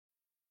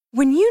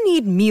When you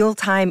need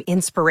mealtime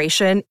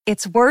inspiration,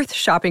 it's worth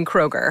shopping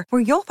Kroger,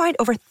 where you'll find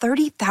over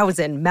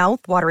 30,000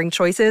 mouth-watering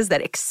choices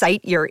that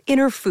excite your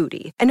inner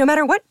foodie. And no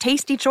matter what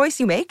tasty choice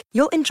you make,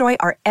 you'll enjoy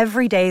our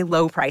everyday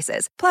low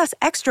prices, plus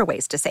extra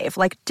ways to save,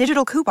 like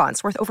digital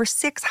coupons worth over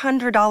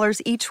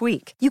 $600 each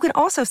week. You can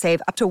also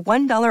save up to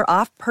 $1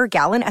 off per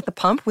gallon at the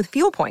pump with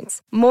fuel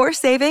points. More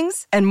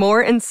savings and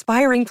more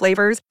inspiring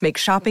flavors make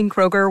shopping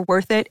Kroger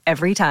worth it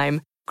every time.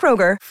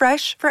 Kroger,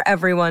 fresh for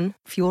everyone.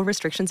 Fuel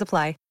restrictions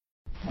apply.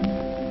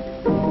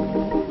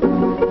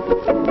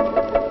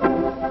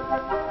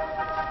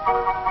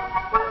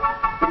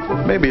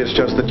 Maybe it's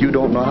just that you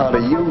don't know how to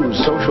use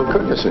social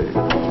courtesy.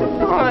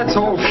 Oh, that's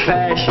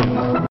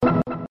old-fashioned.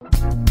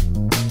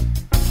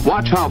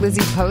 Watch how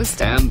Lizzie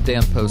Post and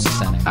Dan Post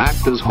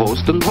act as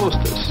host and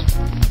hostess.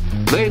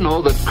 They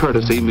know that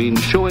courtesy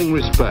means showing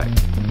respect,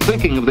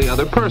 thinking of the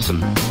other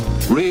person,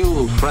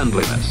 real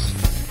friendliness.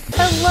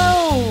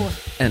 Hello!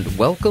 And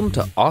welcome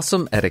to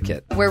Awesome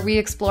Etiquette, where we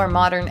explore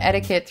modern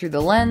etiquette through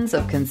the lens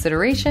of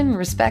consideration,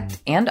 respect,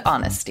 and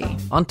honesty.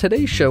 On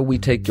today's show, we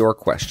take your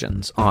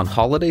questions on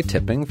holiday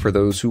tipping for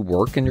those who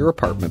work in your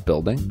apartment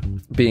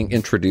building, being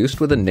introduced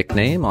with a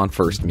nickname on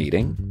first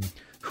meeting,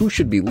 who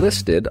should be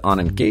listed on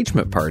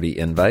engagement party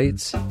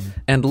invites,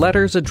 and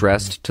letters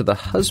addressed to the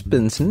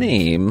husband's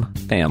name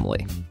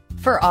family.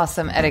 For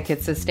Awesome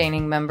Etiquette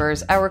sustaining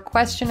members, our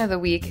question of the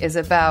week is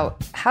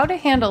about how to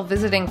handle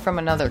visiting from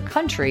another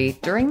country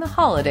during the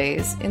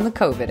holidays in the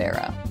COVID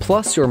era.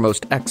 Plus your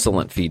most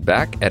excellent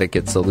feedback,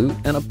 etiquette salute,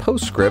 and a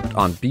postscript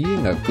on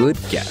being a good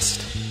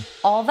guest.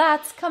 All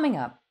that's coming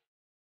up.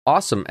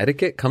 Awesome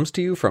Etiquette comes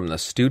to you from the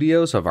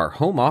studios of our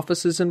home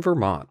offices in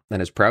Vermont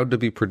and is proud to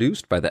be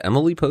produced by the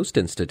Emily Post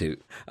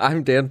Institute.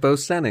 I'm Dan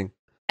Post Senning.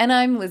 And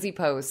I'm Lizzie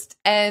Post.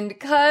 And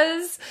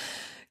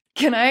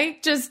can I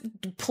just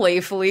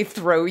playfully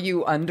throw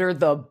you under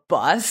the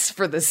bus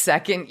for the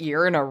second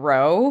year in a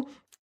row?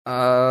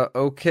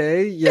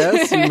 Okay.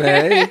 Yes, you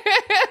may.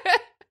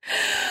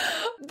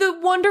 The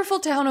wonderful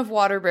town of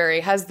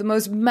Waterbury has the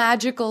most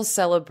magical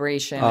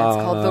celebration. It's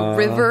called the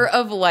River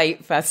of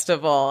Light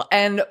Festival.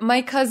 And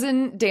my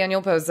cousin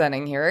Daniel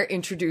Posenning here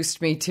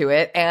introduced me to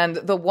it. And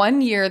the one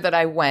year that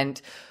I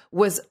went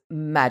was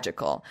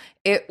magical.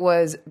 It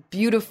was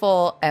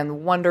beautiful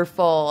and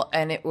wonderful,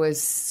 and it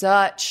was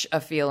such a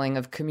feeling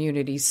of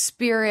community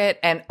spirit.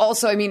 And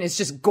also, I mean, it's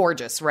just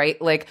gorgeous,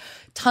 right? Like,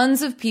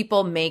 tons of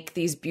people make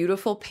these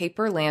beautiful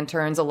paper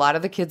lanterns. A lot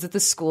of the kids at the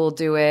school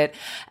do it,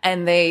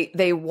 and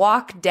they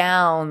walk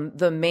down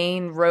the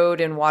main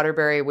road in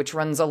Waterbury, which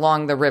runs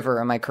along the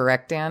river. Am I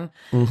correct, Dan?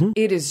 Mm-hmm.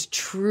 It is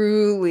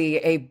truly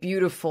a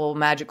beautiful,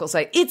 magical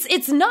sight.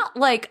 It's not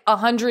like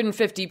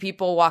 150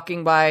 people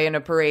walking by in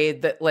a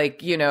parade that,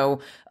 like, you know,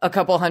 a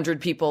couple hundred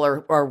people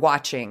are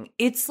watching.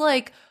 It's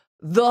like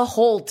the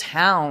whole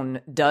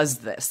town does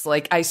this.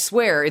 Like, I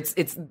swear,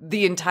 it's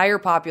the entire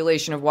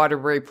population of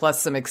Waterbury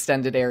plus some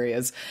extended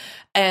areas.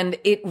 And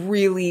it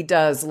really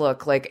does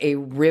look like a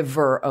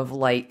river of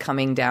light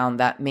coming down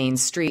that main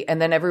street.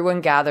 And then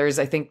everyone gathers.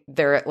 I think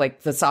they're at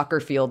like the soccer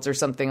fields or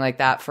something like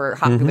that for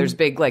hot, there's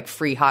big like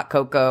free hot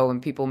cocoa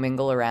and people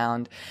mingle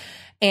around.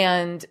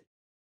 And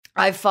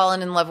I've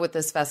fallen in love with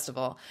this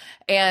festival.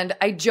 And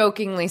I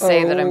jokingly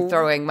say that I'm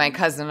throwing my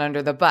cousin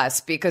under the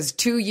bus because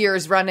 2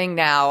 years running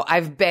now,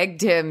 I've begged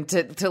him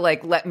to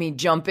like let me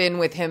jump in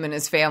with him and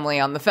his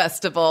family on the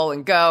festival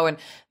and go. And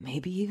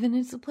maybe even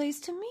it's a place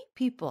to meet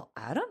people.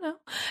 I don't know.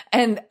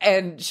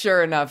 And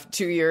sure enough,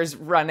 2 years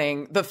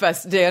running,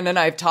 Dan and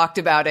I've talked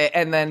about it.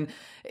 And then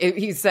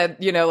he said,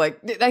 you know, like,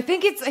 I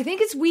think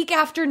it's week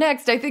after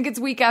next. I think it's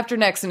week after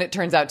next. And it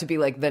turns out to be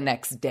like the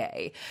next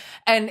day.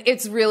 And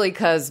it's really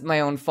because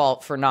my own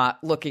fault for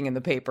not looking in the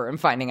paper and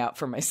finding out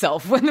for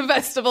myself when the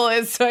festival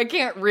is. So I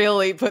can't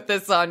really put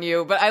this on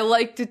you, but I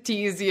like to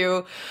tease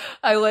you.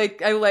 I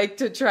like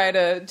to try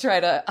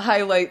to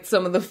highlight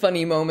some of the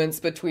funny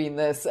moments between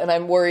this. And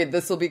I'm worried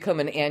this will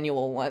become an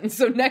annual one.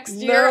 So next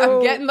year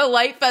I'm getting the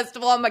Light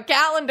Festival on my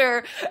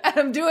calendar and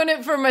I'm doing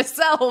it for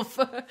myself.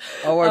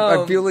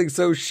 I'm feeling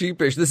so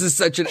sheepish. This is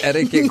such an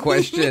etiquette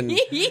question.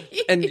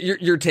 And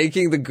you're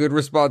taking the good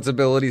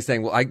responsibility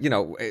saying,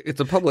 well, it's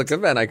a public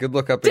event. I could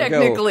look up and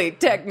go.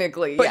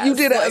 Technically, but yes. You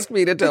did ask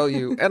me to tell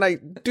you. And I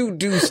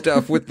do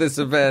stuff with this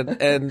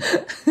event. And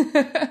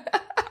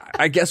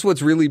I guess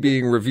what's really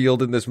being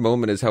revealed in this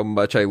moment is how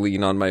much I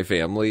lean on my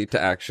family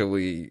to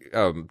actually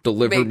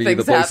deliver me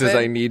the places happen.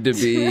 I need to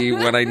be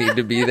when I need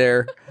to be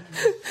there.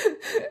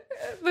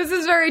 This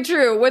is very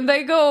true. When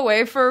they go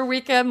away for a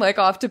weekend, like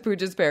off to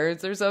Pooja's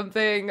parents or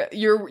something,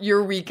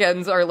 your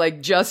weekends are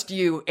like just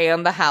you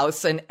and the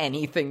house and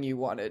anything you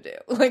want to do.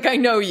 Like, I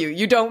know you.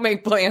 You don't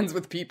make plans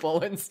with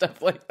people and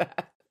stuff like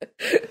that.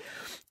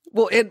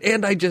 Well,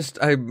 and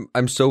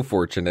I'm so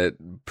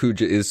fortunate.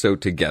 Pooja is so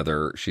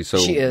together. She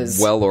is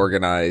well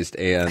organized,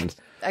 and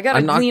I gotta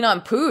lean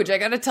on Pooj. I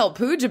gotta tell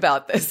Pooj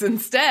about this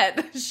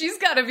instead. She's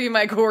gotta be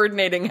my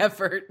coordinating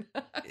effort.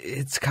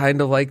 It's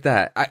kind of like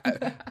that.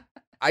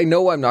 I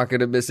know I'm not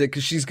going to miss it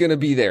because she's going to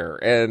be there.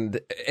 And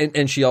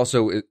she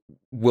also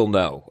will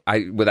know.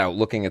 Without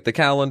looking at the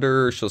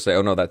calendar, she'll say,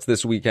 oh, no, that's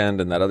this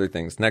weekend and that other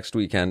thing's next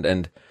weekend.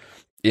 And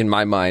in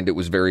my mind, it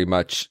was very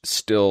much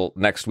still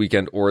next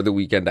weekend or the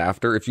weekend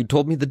after. If you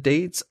told me the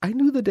dates, I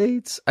knew the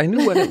dates. I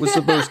knew when it was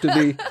supposed to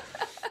be.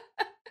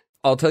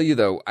 I'll tell you,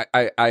 though,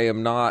 I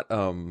am not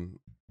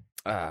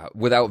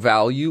without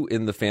value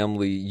in the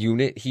family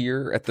unit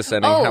here at the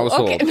Senning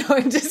household. Okay. No,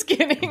 I'm just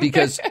kidding.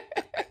 Because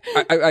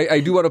I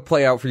do want to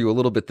play out for you a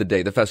little bit the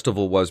day. The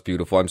festival was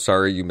beautiful. I'm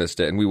sorry you missed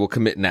it. And we will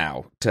commit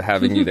now to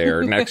having you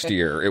there next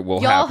year. It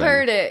will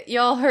happen.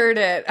 Y'all heard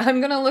it. I'm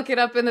going to look it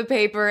up in the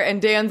paper,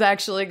 and Dan's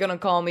actually going to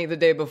call me the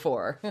day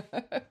before.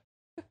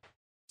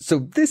 So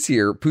this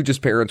year, Pooja's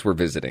parents were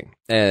visiting,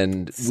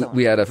 and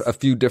we had a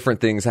few different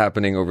things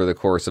happening over the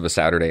course of a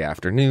Saturday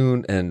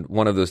afternoon. And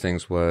one of those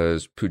things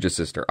was Pooja's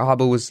sister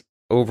Abba was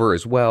over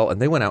as well,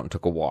 and they went out and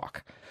took a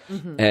walk.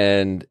 Mm-hmm.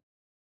 And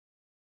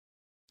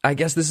I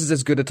guess this is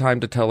as good a time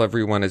to tell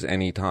everyone as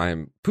any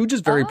time.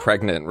 Pooja's very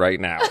pregnant right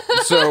now.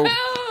 So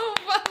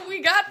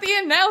we got the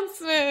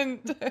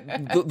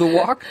announcement. The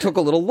walk took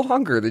a little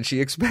longer than she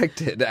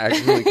expected.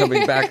 Actually,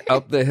 coming back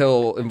up the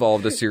hill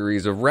involved a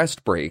series of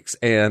rest breaks.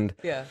 And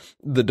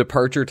the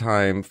departure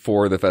time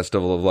for the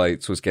Festival of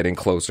Lights was getting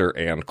closer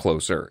and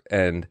closer.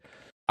 And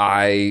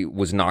I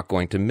was not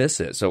going to miss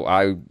it. So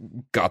I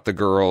got the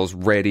girls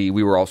ready.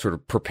 We were all sort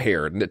of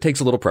prepared. And it takes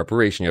a little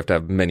preparation. You have to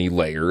have many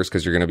layers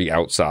because you're going to be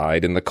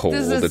outside in the cold.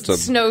 This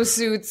is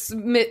snowsuits,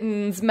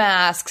 mittens,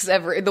 masks,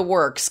 the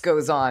works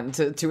goes on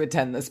to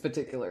attend this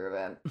particular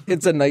event.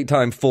 It's a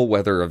nighttime full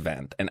weather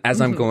event. And as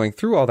I'm going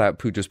through all that,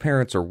 Pooja's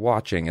parents are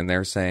watching and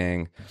they're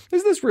saying,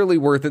 is this really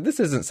worth it? This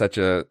isn't such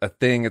a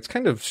thing. It's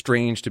kind of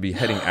strange to be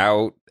heading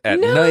out at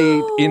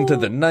night into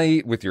the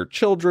night with your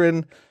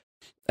children.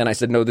 And I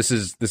said, no, this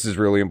is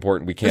really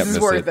important. We can't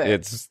miss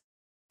it.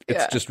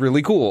 It's just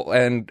really cool.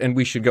 And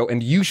we should go.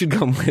 And you should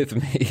come with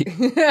me.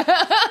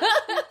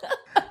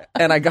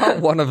 And I got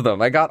one of them.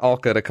 I got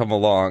Alka to come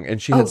along.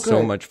 And she had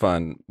so much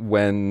fun.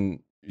 When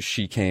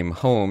she came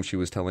home, she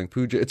was telling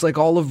Pooja, it's like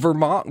all of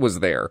Vermont was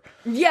there.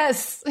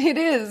 Yes, it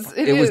is.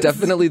 It was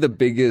definitely the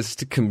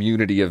biggest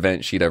community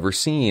event she'd ever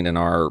seen in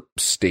our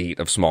state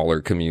of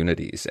smaller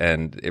communities.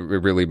 And it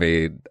really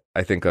made,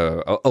 I think,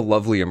 a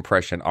lovely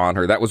impression on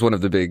her. That was one of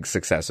the big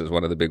successes,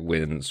 one of the big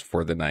wins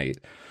for the night.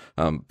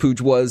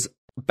 Pooj was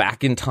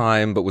back in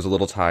time, but was a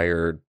little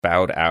tired,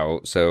 bowed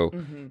out. So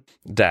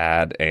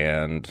Dad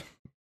and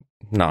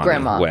Nani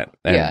Grandma went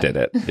and did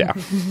it. Yeah.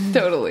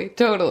 Totally.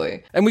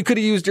 And we could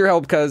have used your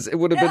help because it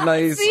would have been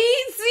nice. See,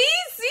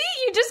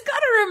 you just got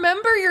to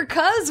remember your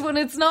cuz when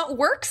it's not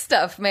work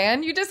stuff,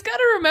 man. You just got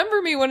to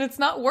remember me when it's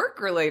not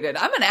work related.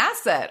 I'm an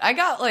asset. I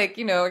got I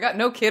got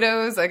no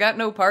kiddos. I got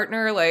no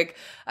partner. Like,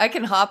 I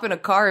can hop in a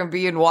car and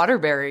be in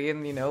Waterbury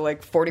in,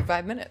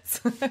 45 minutes.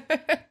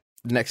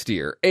 Next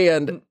year.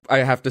 And I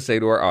have to say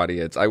to our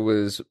audience, I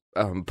was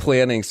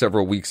planning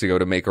several weeks ago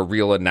to make a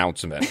real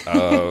announcement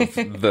of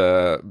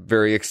the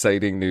very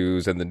exciting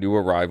news and the new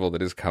arrival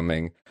that is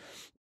coming.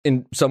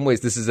 In some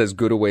ways, this is as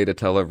good a way to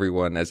tell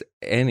everyone as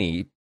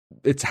any.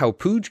 It's how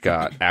Pooj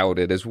got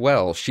outed as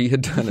well. She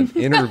had done an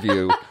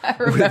interview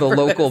with a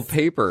local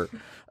paper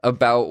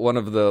about one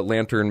of the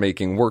lantern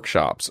making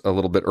workshops a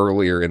little bit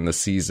earlier in the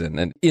season.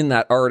 And in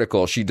that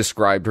article, she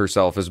described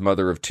herself as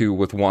mother of two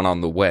with one on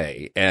the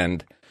way.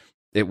 And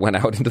it went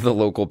out into the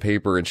local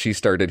paper, and she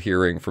started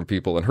hearing from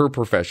people in her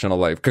professional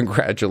life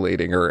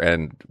congratulating her,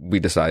 and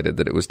we decided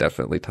that it was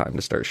definitely time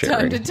to start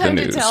sharing the news. Time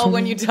to tell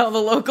when you tell the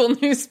local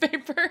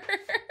newspaper.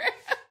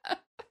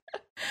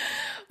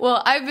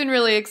 Well, I've been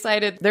really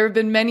excited. There have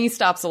been many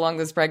stops along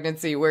this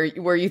pregnancy where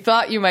you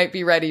thought you might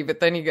be ready, but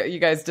then you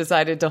guys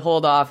decided to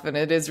hold off, and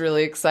it is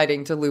really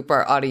exciting to loop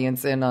our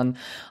audience in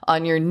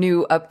on your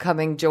new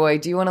upcoming joy.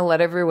 Do you want to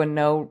let everyone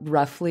know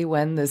roughly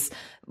when this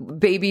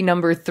baby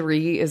number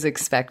 3 is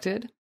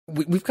expected?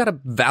 We've got a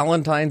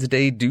Valentine's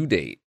Day due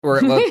date, or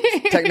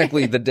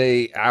technically the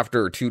day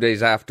after, 2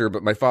 days after,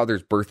 but my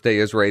father's birthday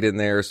is right in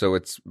there. So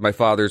it's my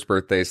father's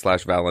birthday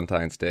 /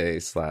 Valentine's Day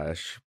 /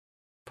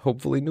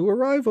 hopefully new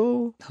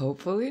arrival. Well,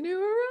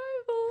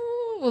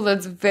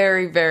 that's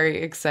very,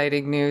 very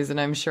exciting news. And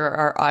I'm sure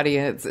our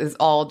audience is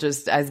all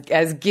just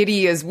as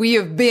giddy as we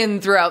have been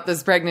throughout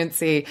this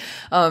pregnancy.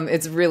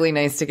 It's really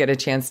nice to get a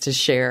chance to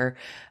share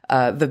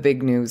the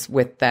big news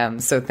with them.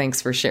 So thanks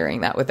for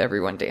sharing that with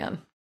everyone,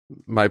 Dan.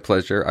 My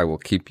pleasure. I will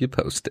keep you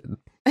posted.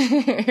 In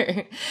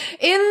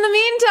the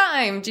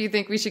meantime, do you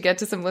think we should get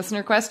to some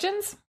listener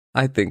questions?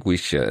 I think we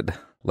should.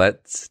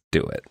 Let's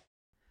do it.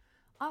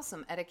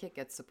 Awesome Etiquette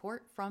gets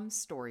support from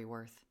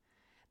Storyworth.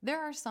 There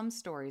are some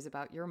stories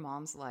about your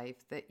mom's life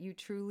that you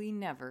truly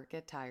never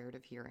get tired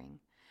of hearing.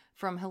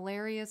 From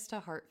hilarious to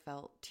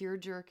heartfelt,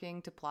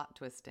 tear-jerking to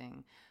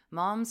plot-twisting,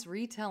 Mom's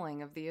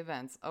retelling of the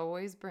events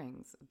always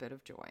brings a bit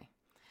of joy.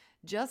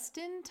 Just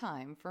in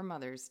time for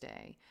Mother's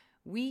Day,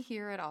 we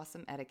here at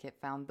Awesome Etiquette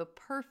found the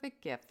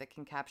perfect gift that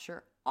can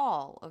capture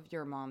all of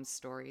your mom's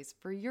stories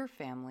for your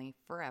family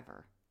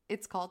forever.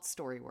 It's called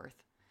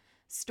Storyworth.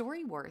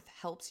 Storyworth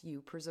helps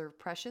you preserve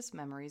precious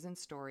memories and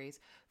stories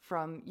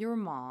from your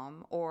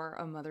mom or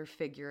a mother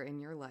figure in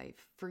your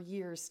life for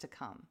years to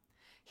come.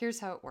 Here's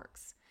how it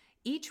works.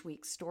 Each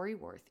week,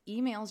 Storyworth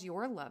emails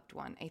your loved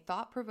one a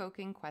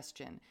thought-provoking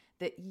question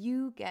that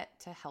you get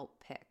to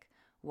help pick.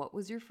 What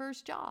was your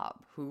first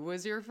job? Who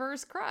was your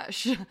first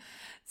crush?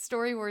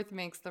 Storyworth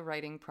makes the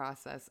writing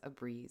process a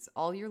breeze.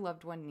 All your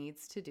loved one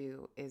needs to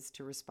do is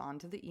to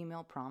respond to the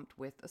email prompt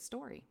with a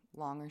story.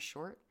 Long or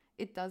short,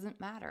 it doesn't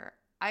matter.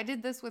 I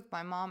did this with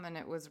my mom, and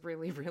it was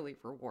really, really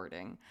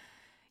rewarding.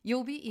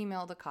 You'll be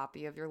emailed a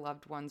copy of your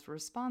loved one's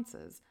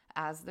responses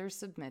as they're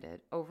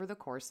submitted over the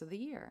course of the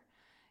year.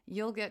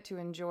 You'll get to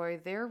enjoy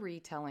their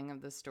retelling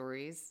of the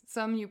stories.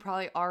 Some you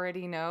probably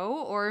already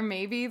know, or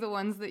maybe the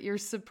ones that you're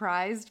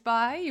surprised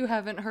by you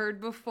haven't heard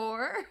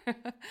before.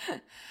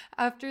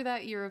 After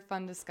that year of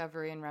fun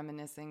discovery and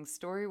reminiscing,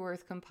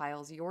 Storyworth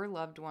compiles your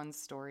loved one's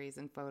stories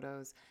and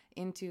photos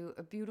into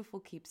a beautiful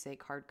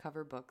keepsake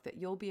hardcover book that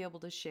you'll be able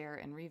to share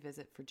and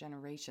revisit for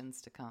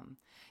generations to come.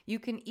 You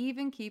can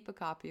even keep a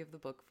copy of the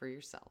book for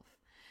yourself.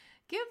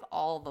 Give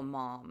all the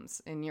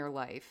moms in your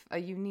life a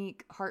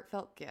unique,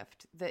 heartfelt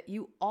gift that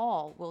you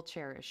all will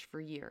cherish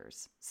for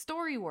years.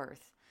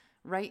 Storyworth.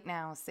 Right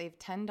now, save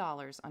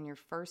 $10 on your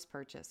first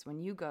purchase when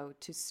you go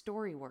to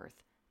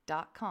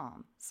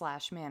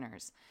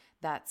storyworth.com/manners.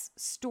 That's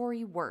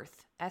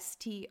Storyworth,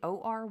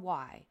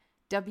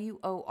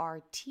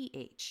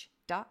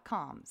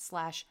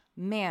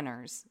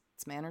 STORYWORTH.com/manners.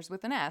 It's manners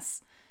with an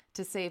S,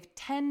 to save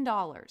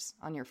 $10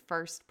 on your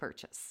first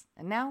purchase.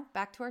 And now,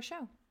 back to our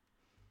show.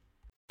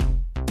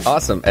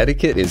 Awesome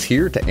Etiquette is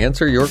here to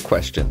answer your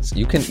questions.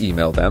 You can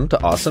email them to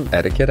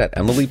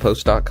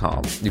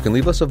awesomeetiquette@emilypost.com. You can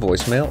leave us a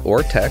voicemail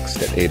or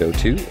text at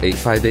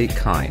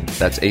 802-858-KIND.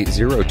 That's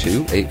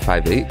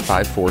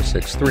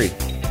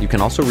 802-858-5463. You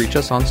can also reach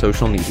us on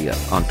social media.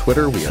 On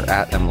Twitter, we are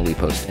at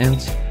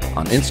EmilyPostInst.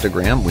 On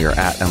Instagram, we are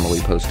at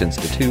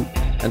EmilyPostInstitute.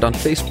 And on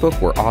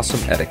Facebook, we're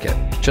Awesome Etiquette.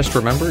 Just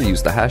remember,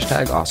 use the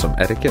hashtag Awesome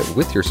Etiquette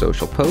with your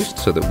social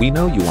posts so that we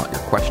know you want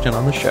your question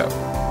on the show.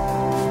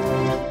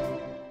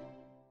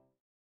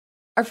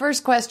 Our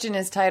first question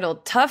is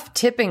titled Tough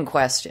Tipping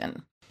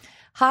Question.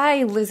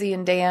 Hi, Lizzie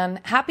and Dan.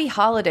 Happy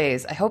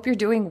holidays. I hope you're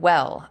doing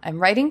well. I'm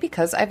writing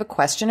because I have a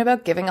question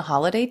about giving a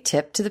holiday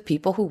tip to the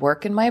people who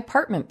work in my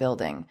apartment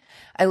building.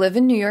 I live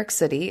in New York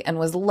City and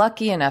was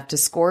lucky enough to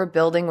score a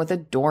building with a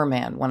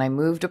doorman when I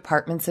moved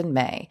apartments in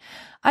May.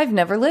 I've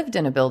never lived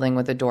in a building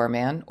with a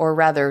doorman, or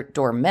rather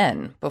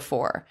doormen,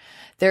 before.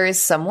 There is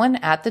someone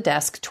at the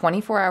desk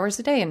 24 hours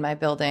a day in my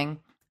building.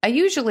 I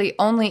usually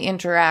only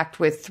interact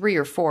with 3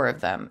 or 4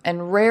 of them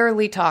and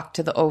rarely talk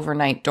to the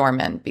overnight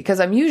doormen because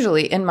I'm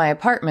usually in my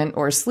apartment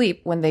or asleep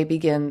when they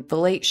begin the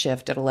late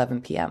shift at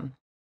 11 p.m.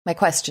 My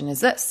question is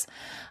this.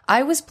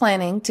 I was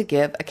planning to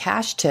give a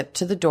cash tip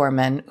to the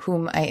doormen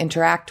whom I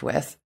interact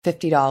with,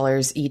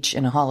 $50 each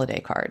in a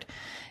holiday card.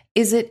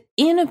 Is it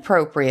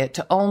inappropriate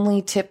to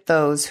only tip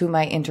those whom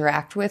I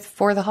interact with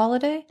for the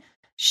holiday?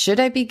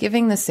 Should I be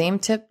giving the same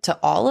tip to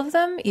all of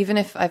them, even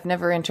if I've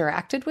never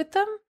interacted with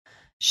them?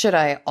 Should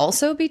I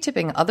also be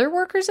tipping other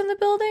workers in the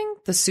building?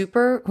 The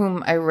super,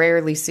 whom I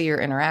rarely see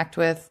or interact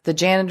with, the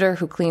janitor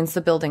who cleans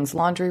the building's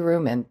laundry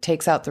room and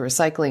takes out the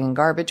recycling and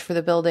garbage for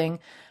the building.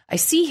 I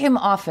see him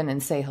often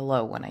and say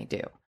hello when I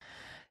do.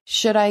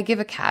 Should I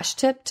give a cash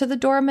tip to the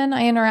doormen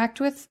I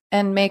interact with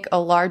and make a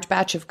large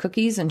batch of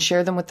cookies and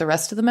share them with the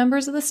rest of the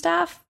members of the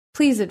staff?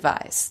 Please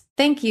advise.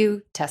 Thank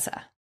you,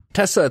 Tessa.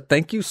 Tessa,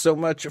 thank you so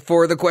much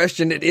for the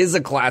question. It is a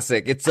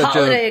classic. It's such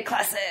holiday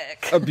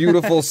classic. A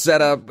beautiful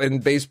setup. In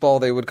baseball,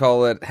 they would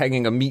call it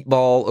hanging a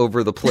meatball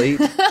over the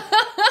plate.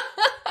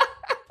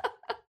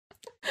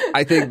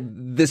 I think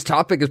this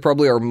topic is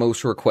probably our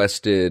most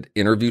requested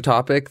interview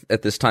topic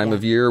at this time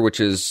of year,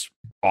 which is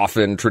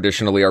often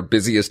traditionally our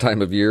busiest time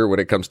of year when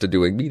it comes to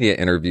doing media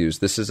interviews.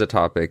 This is a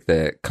topic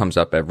that comes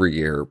up every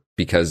year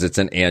because it's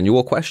an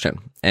annual question.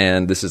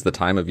 And this is the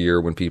time of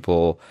year when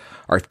people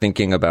are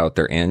thinking about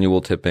their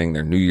annual tipping,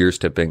 their New Year's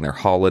tipping, their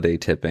holiday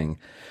tipping.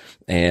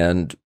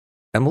 And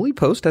Emily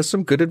Post has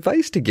some good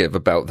advice to give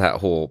about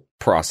that whole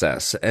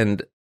process.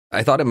 And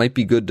I thought it might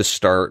be good to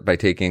start by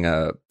taking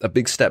a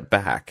big step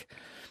back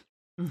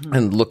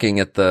and looking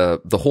at the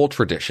whole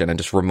tradition and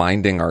just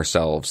reminding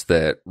ourselves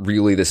that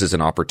really this is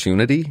an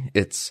opportunity.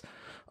 It's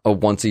a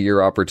once a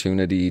year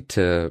opportunity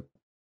to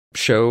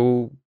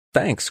show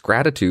thanks,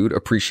 gratitude,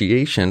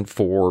 appreciation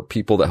for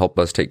people that help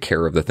us take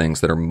care of the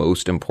things that are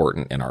most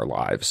important in our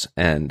lives.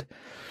 And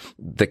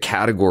the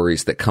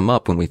categories that come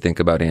up when we think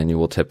about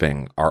annual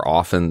tipping are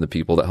often the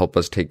people that help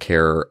us take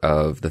care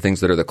of the things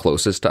that are the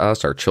closest to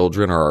us, our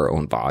children or our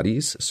own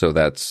bodies. So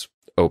that's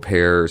au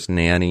pairs,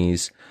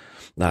 nannies,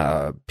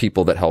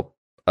 people that help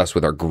us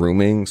with our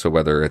grooming. So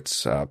whether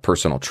it's a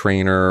personal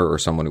trainer or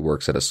someone who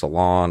works at a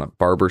salon, a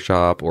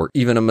barbershop, or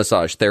even a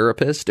massage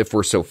therapist, if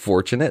we're so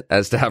fortunate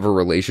as to have a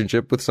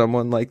relationship with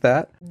someone like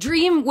that.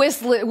 Dream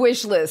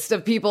wish list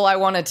of people I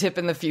want to tip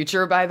in the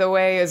future, by the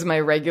way, is my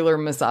regular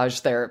massage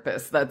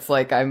therapist. That's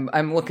like,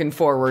 I'm looking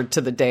forward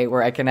to the day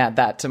where I can add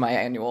that to my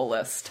annual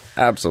list.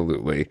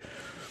 Absolutely.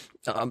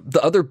 The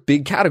other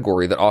big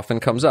category that often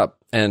comes up,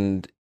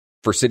 and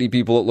for city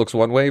people, it looks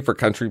one way. For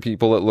country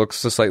people, it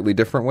looks a slightly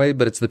different way,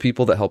 but it's the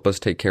people that help us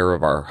take care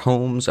of our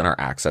homes and our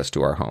access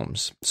to our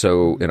homes.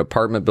 So in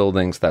apartment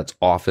buildings, that's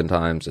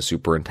oftentimes a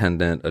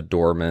superintendent, a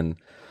doorman,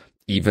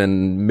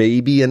 even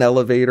maybe an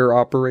elevator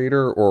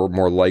operator, or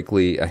more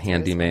likely a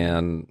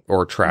handyman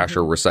or trash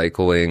or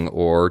recycling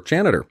or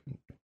janitor.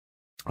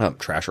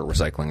 Trash or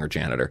recycling or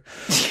janitor.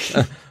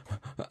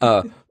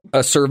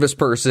 A service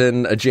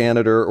person, a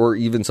janitor, or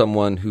even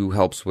someone who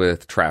helps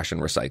with trash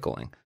and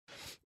recycling.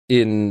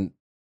 In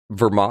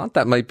Vermont,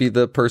 that might be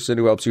the person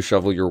who helps you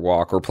shovel your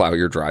walk or plow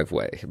your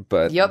driveway.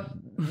 But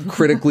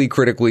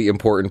critically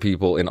important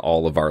people in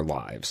all of our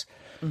lives.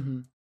 Mm-hmm.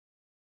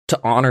 To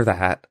honor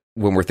that,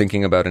 when we're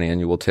thinking about an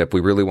annual tip,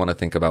 we really want to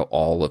think about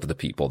all of the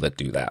people that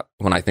do that.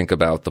 When I think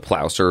about the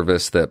plow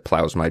service that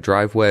plows my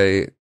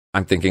driveway,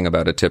 I'm thinking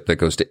about a tip that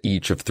goes to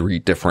each of 3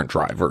 different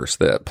drivers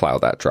that plow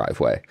that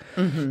driveway.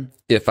 Mm-hmm.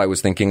 If I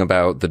was thinking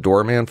about the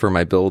doorman for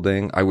my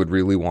building, I would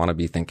really want to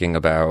be thinking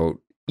about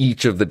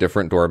each of the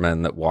different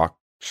doormen that watch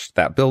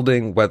that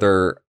building,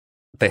 whether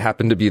they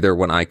happen to be there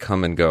when I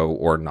come and go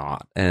or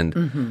not.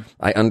 And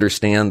I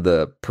understand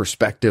the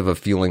perspective of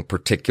feeling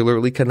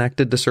particularly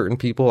connected to certain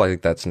people. I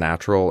think that's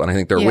natural. And I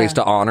think there are ways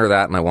to honor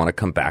that. And I want to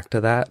come back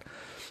to that.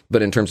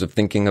 But in terms of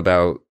thinking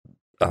about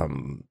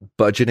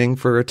budgeting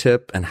for a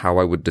tip and how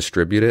I would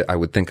distribute it, I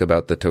would think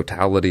about the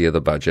totality of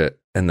the budget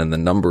and then the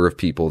number of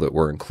people that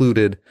were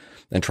included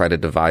and try to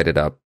divide it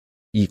up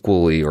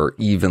equally or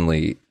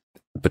evenly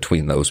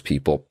between those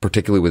people,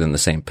 particularly within the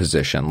same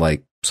position,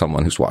 like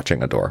someone who's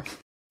watching a door.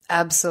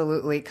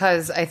 Absolutely,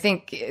 because I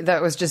think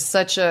that was just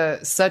such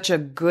a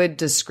good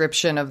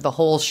description of the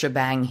whole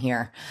shebang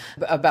here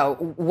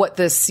about what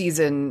this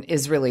season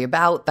is really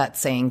about, that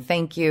saying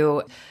thank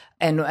you,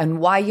 and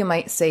why you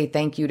might say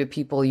thank you to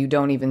people you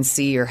don't even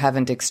see or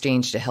haven't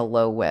exchanged a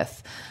hello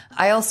with.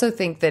 I also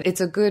think that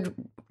it's a good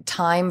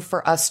time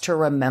for us to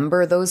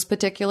remember those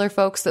particular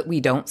folks that we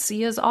don't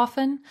see as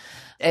often,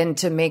 and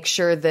to make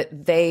sure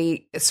that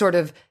they sort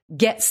of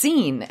get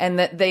seen and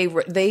that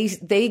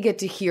they get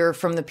to hear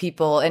from the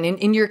people. And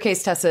in your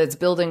case, Tessa, it's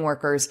building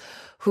workers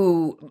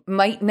who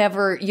might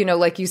never,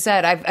 like you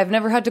said, I've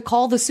never had to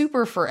call the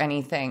super for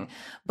anything,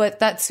 but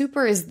that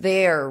super is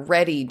there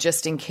ready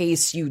just in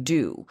case you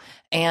do.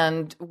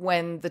 And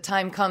when the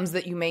time comes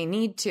that you may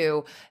need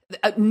to,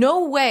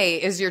 no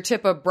way is your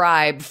tip a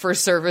bribe for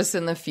service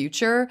in the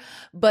future,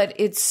 but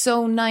it's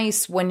so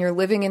nice when you're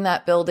living in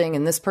that building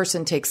and this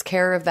person takes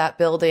care of that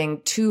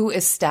building to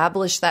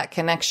establish that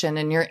connection,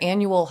 and your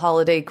annual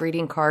holiday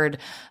greeting card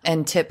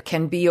and tip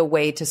can be a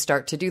way to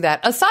start to do that.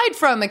 Aside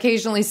from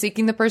occasionally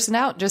seeking the person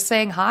out, just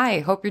saying, hi,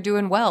 hope you're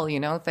doing well,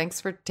 thanks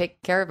for taking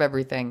care of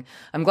everything.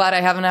 I'm glad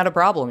I haven't had a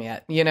problem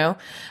yet,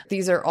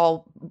 These are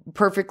all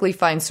perfectly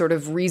fine sort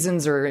of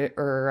reasons or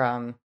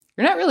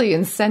you're not really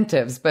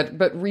incentives,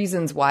 but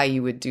reasons why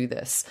you would do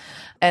this.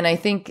 And I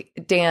think,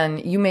 Dan,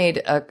 you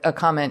made a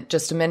comment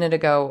just a minute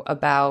ago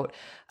about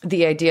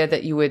the idea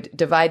that you would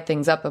divide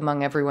things up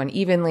among everyone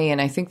evenly.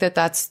 And I think that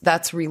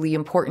that's really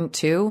important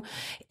too.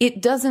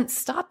 It doesn't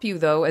stop you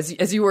though,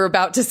 as you were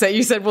about to say,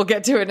 you said we'll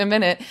get to it in a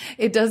minute.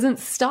 It doesn't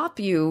stop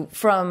you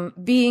from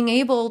being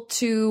able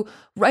to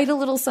write a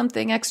little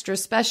something extra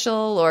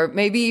special, or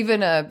maybe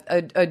even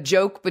a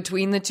joke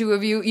between the two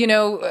of you,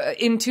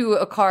 into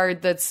a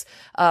card that's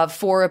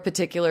for a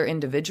particular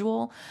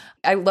individual.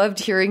 I loved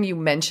hearing you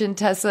mention,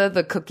 Tessa,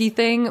 the cookie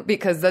thing,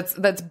 because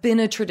that's been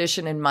a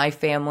tradition in my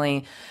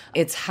family.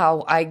 It's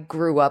how I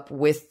grew up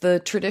with the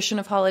tradition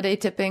of holiday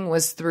tipping,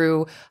 was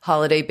through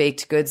holiday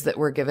baked goods that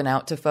were given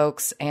out to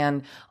folks.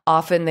 And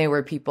often they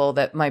were people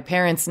that my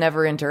parents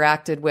never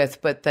interacted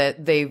with, but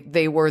that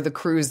they were the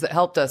crews that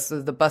helped us.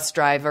 So the bus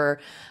driver,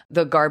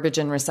 the garbage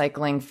and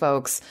recycling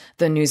folks,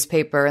 the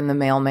newspaper and the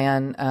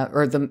mailman,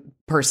 or the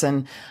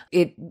person.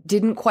 It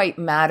didn't quite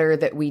matter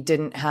that we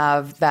didn't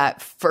have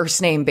that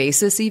first name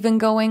basis even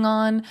going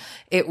on.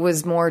 It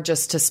was more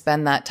just to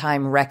spend that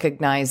time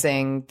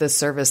recognizing the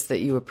service that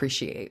you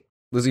appreciate.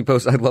 Lizzie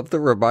Post, I love the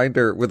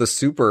reminder with a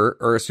super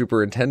or a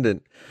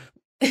superintendent,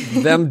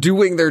 them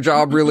doing their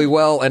job really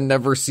well and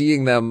never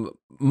seeing them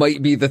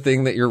might be the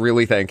thing that you're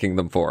really thanking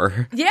them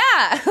for. Yeah.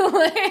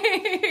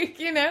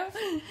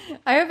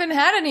 I haven't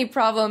had any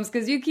problems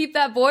because you keep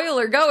that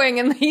boiler going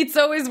and the heat's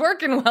always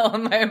working well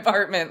in my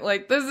apartment.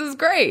 This is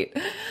great.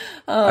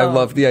 I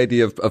love the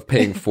idea of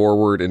paying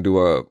forward into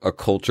a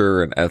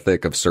culture and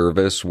ethic of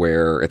service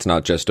where it's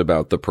not just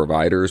about the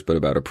providers, but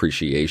about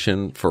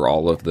appreciation for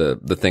all of the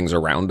things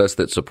around us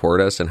that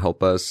support us and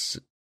help us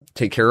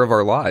take care of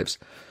our lives.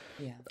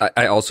 Yeah.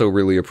 I also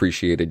really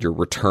appreciated your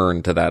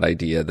return to that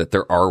idea that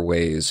there are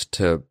ways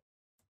to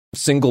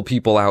single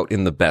people out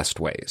in the best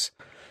ways.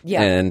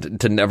 Yeah. And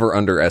to never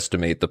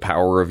underestimate the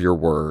power of your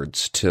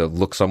words, to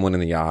look someone in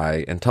the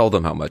eye and tell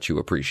them how much you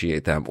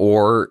appreciate them,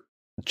 or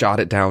jot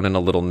it down in a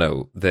little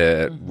note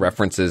that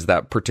references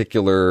that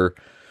particular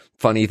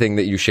funny thing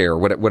that you share,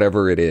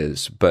 whatever it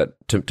is, but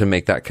to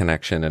make that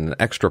connection in an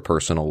extra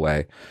personal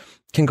way.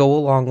 can go a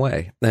long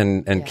way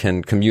and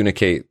can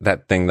communicate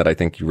that thing that I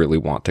think you really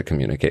want to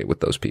communicate with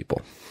those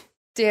people.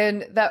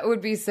 Dan, that would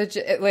be such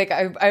a, like,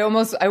 I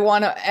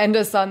want to end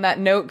us on that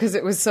note because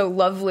it was so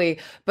lovely.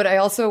 But I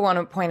also want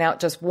to point out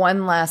just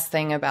one last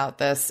thing about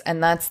this.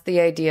 And that's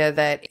the idea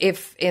that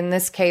if in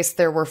this case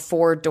there were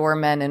 4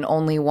 doormen and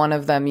only one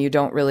of them you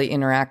don't really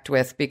interact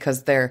with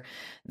because they're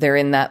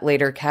in that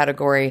later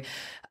category,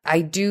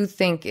 I do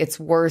think it's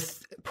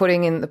worth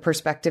putting in the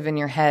perspective in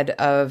your head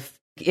of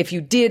if you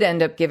did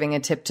end up giving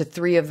a tip to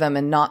 3 of them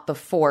and not the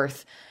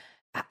 4th,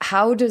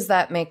 how does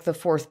that make the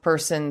 4th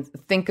person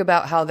think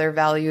about how they're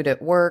valued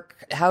at work?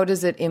 How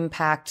does it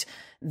impact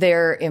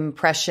their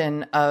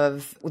impression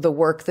of the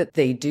work that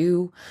they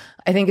do?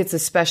 I think it's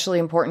especially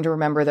important to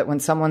remember that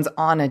when someone's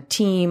on a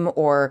team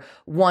or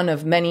one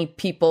of many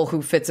people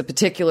who fits a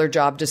particular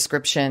job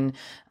description,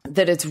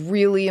 that it's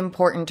really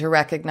important to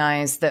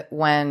recognize that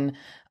when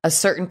a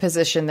certain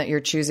position that you're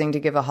choosing to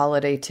give a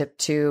holiday tip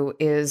to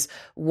is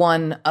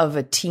one of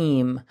a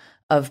team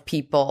of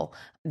people,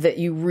 that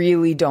you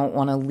really don't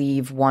want to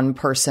leave one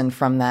person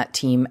from that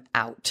team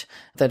out,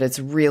 that it's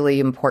really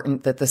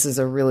important that this is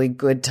a really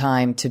good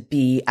time to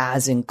be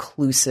as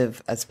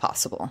inclusive as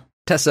possible.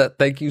 Tessa,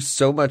 thank you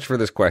so much for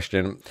this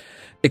question.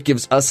 It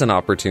gives us an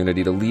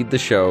opportunity to lead the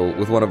show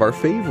with one of our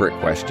favorite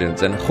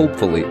questions, and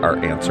hopefully our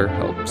answer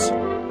helps.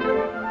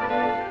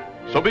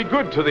 So be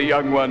good to the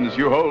young ones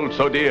you hold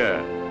so dear.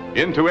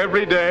 Into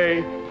every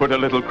day, put a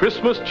little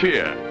Christmas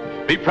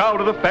cheer. Be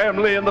proud of the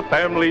family and the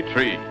family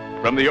tree,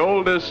 from the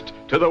oldest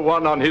to the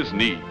one on his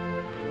knee.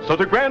 So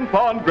to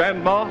Grandpa and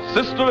Grandma,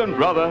 sister and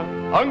brother,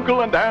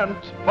 uncle and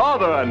aunt,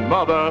 father and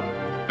mother,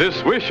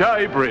 this wish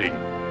I bring,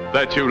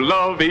 that you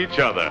love each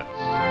other.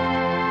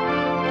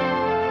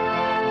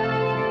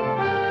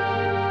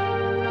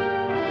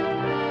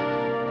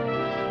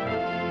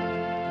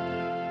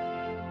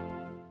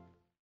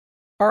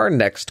 Our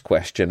next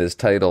question is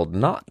titled,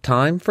 Not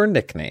Time for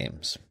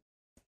Nicknames.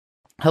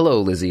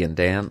 Hello, Lizzie and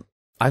Dan.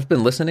 I've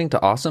been listening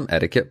to Awesome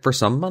Etiquette for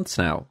some months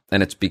now,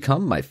 and it's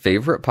become my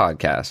favorite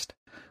podcast.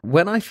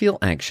 When I feel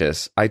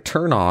anxious, I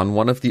turn on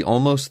one of the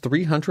almost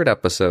 300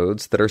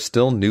 episodes that are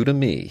still new to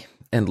me,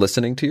 and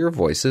listening to your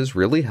voices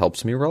really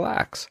helps me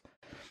relax.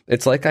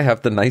 It's like I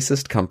have the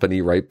nicest company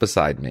right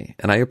beside me,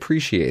 and I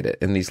appreciate it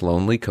in these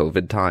lonely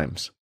COVID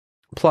times.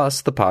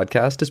 Plus, the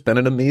podcast has been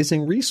an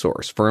amazing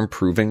resource for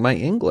improving my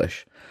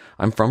English.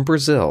 I'm from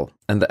Brazil,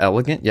 and the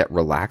elegant yet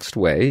relaxed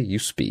way you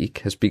speak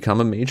has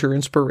become a major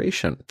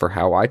inspiration for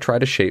how I try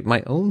to shape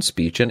my own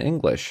speech in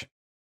English.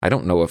 I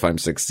don't know if I'm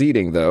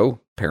succeeding, though,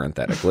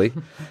 parenthetically.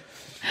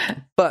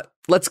 But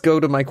let's go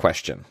to my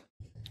question.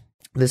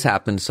 This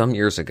happened some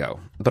years ago,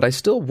 but I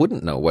still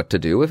wouldn't know what to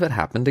do if it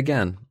happened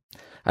again.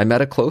 I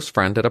met a close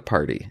friend at a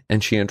party,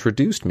 and she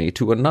introduced me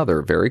to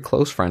another very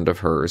close friend of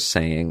hers,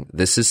 saying,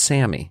 "This is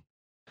Sammy."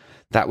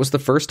 That was the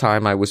first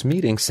time I was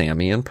meeting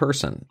Sammy in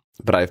person,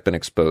 but I've been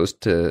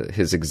exposed to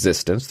his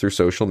existence through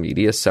social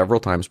media several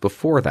times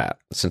before that,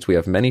 since we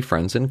have many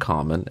friends in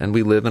common and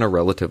we live in a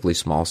relatively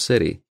small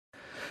city.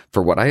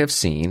 For what I have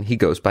seen, he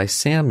goes by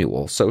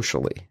Samuel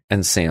socially,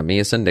 and Sammy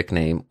is a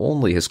nickname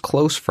only his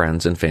close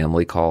friends and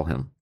family call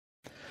him.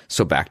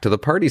 So back to the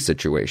party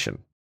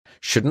situation.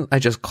 Shouldn't I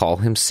just call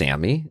him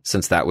Sammy,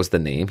 since that was the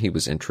name he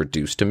was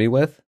introduced to me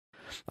with?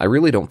 I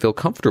really don't feel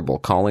comfortable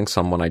calling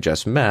someone I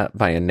just met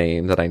by a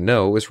name that I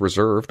know is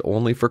reserved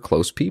only for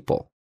close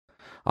people.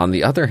 On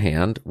the other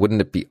hand,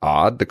 wouldn't it be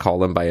odd to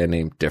call him by a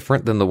name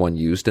different than the one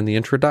used in the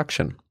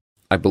introduction?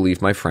 I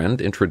believe my friend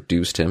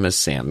introduced him as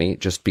Sammy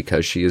just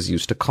because she is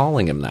used to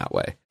calling him that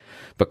way.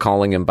 But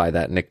calling him by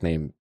that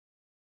nickname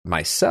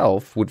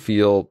myself would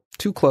feel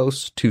too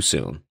close too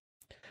soon.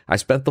 I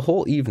spent the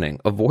whole evening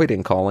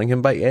avoiding calling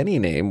him by any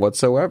name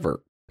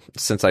whatsoever,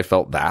 since I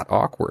felt that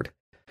awkward.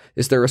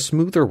 Is there a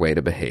smoother way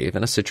to behave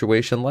in a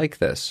situation like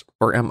this,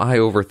 or am I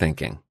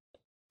overthinking?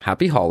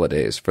 Happy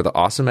holidays for the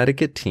Awesome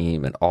Etiquette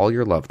team and all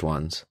your loved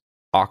ones.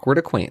 Awkward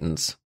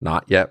acquaintance,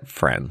 not yet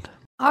friend.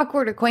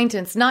 Awkward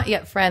acquaintance, not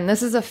yet friend.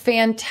 This is a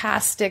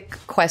fantastic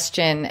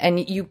question,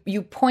 and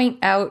you point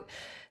out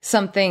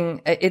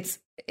something. It's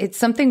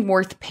something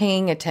worth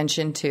paying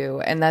attention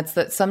to, and that's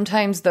that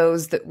sometimes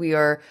those that we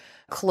are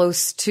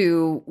close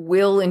to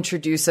will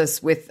introduce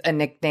us with a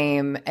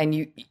nickname,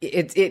 and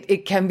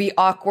it can be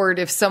awkward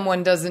if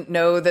someone doesn't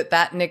know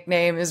that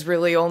nickname is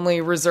really only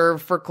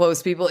reserved for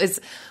close people. It's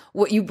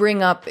what you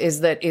bring up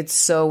is that it's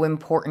so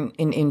important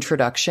in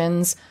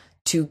introductions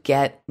to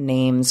get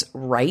names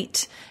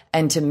right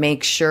and to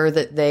make sure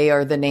that they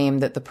are the name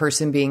that the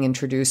person being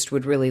introduced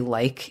would really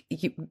like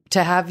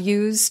to have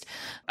used.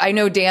 I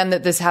know, Dan,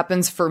 that this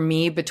happens for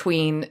me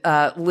between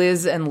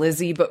Liz and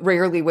Lizzie, but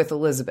rarely with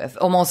Elizabeth.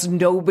 Almost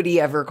nobody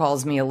ever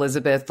calls me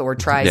Elizabeth or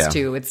tries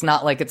to. It's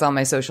not like it's on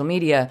my social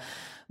media.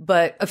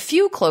 But a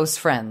few close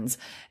friends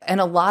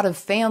and a lot of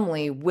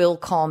family will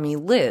call me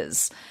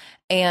Liz.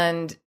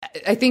 And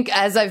I think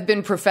as I've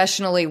been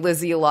professionally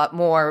Lizzie a lot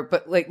more,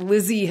 but like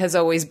Lizzie has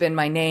always been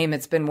my name.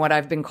 It's been what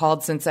I've been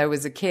called since I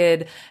was a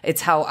kid.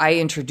 It's how I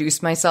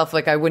introduce myself.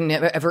 Like I wouldn't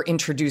ever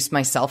introduce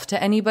myself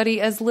to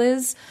anybody as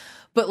Liz.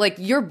 but like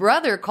your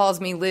brother calls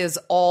me Liz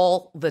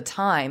all the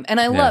time, and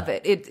I love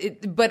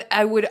it. But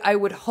I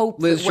would hope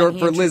Liz, short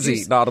for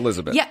Lizzie, not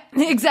Elizabeth. Yeah,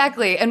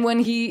 exactly. And when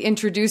he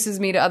introduces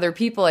me to other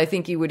people, I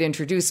think he would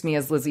introduce me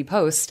as Lizzie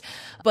Post.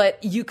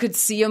 But you could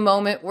see a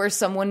moment where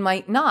someone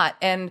might not,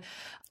 and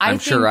I'm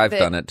sure I've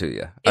done it to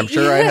you. I'm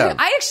sure I have.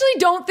 I actually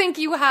don't think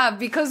you have,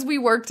 because we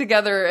work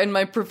together and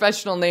my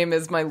professional name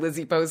is my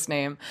Lizzie Post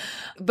name.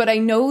 But I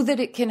know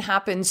that it can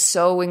happen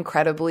so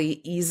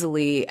incredibly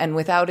easily and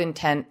without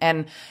intent.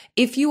 And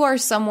if you are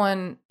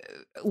someone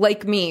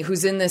like me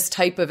who's in this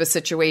type of a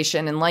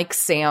situation, and like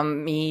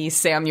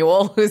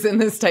Samuel who's in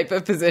this type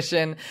of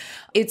position,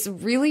 it's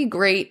really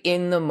great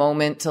in the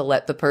moment to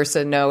let the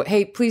person know,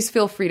 hey, please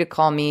feel free to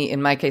call me.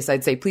 In my case,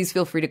 I'd say, please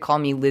feel free to call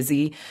me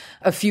Lizzie.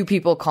 A few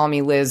people call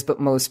me Liz, but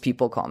most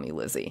people call me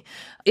Lizzie.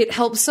 It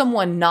helps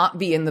someone not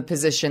be in the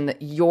position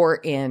that you're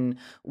in,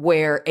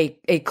 where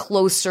a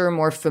closer,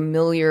 more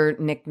familiar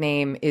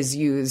nickname is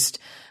used,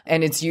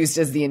 and it's used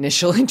as the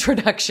initial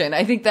introduction.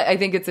 I think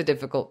it's a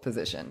difficult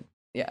position.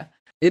 Yeah.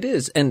 It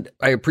is. And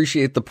I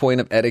appreciate the point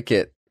of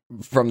etiquette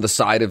from the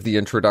side of the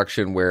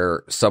introduction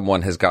where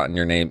someone has gotten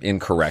your name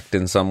incorrect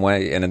in some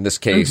way. And in this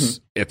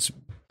case, it's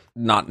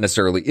not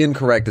necessarily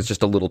incorrect. It's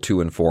just a little too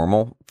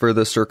informal for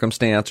the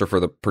circumstance or for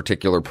the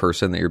particular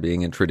person that you're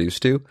being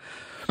introduced to.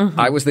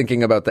 I was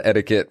thinking about the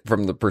etiquette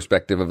from the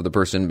perspective of the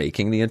person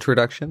making the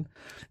introduction.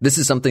 This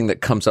is something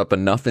that comes up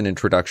enough in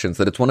introductions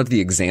that it's one of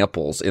the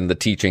examples in the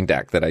teaching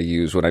deck that I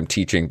use when I'm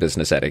teaching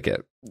business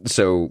etiquette.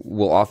 So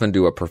we'll often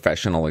do a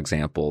professional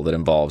example that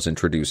involves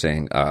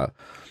introducing a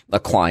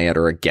client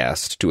or a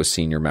guest to a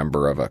senior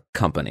member of a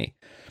company.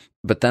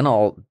 But then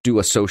I'll do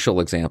a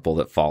social example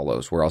that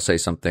follows, where I'll say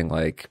something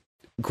like,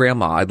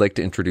 Grandma, I'd like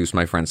to introduce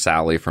my friend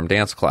Sally from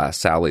dance class.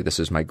 Sally,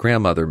 this is my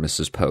grandmother,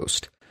 Mrs.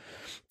 Post.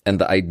 And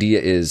the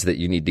idea is that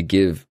you need to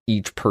give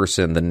each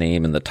person the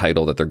name and the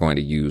title that they're going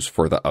to use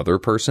for the other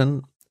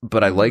person.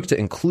 But I like to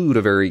include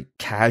a very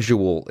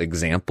casual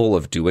example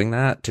of doing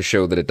that to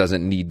show that it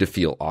doesn't need to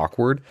feel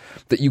awkward,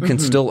 that you can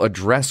still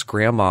address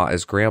Grandma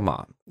as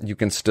Grandma. You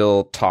can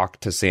still talk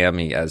to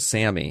Sammy as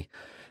Sammy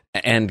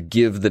and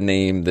give the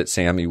name that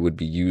Sammy would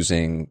be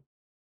using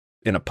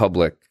in a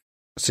public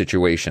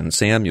situation,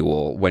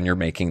 Samuel, when you're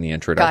making the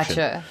introduction.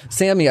 Gotcha.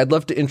 Sammy, I'd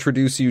love to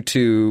introduce you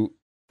to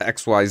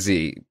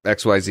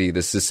XYZ,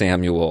 this is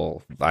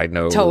Samuel. I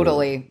know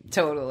Totally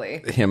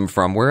him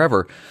from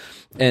wherever.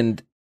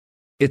 And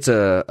it's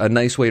a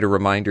nice way to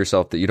remind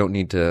yourself that you don't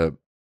need to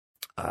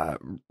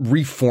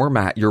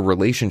reformat your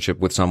relationship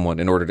with someone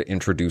in order to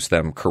introduce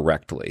them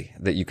correctly,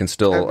 that you can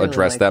still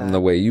address them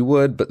the way you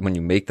would, but when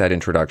you make that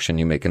introduction,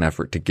 you make an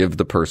effort to give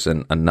the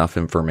person enough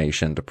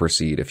information to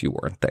proceed if you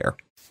weren't there.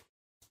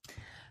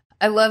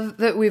 I love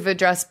that we've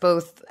addressed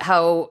both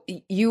how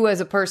you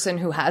as a person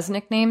who has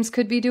nicknames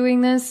could be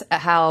doing this,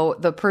 how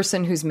the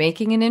person who's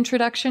making an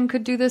introduction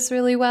could do this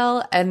really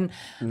well. And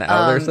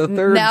now there's a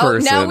third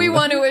person. Now we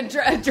want to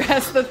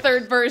address the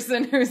third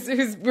person who's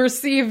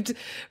received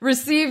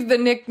the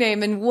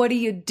nickname, and what do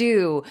you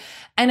do?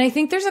 And I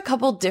think there's a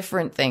couple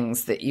different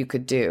things that you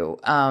could do.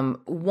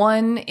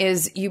 One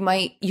is you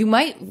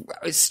might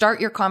start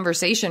your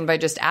conversation by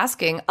just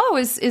asking, "Oh,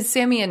 is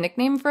Sammy a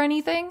nickname for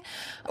anything?"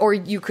 Or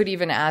you could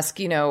even ask,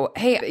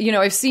 hey,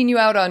 I've seen you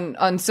out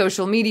on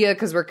social media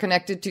because we're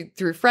connected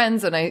through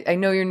friends, and I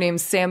know your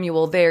name's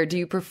Samuel there. Do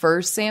you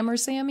prefer Sam or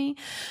Sammy?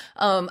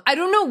 I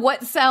don't know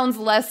what sounds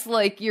less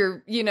like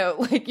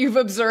like you've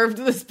observed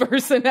this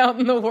person out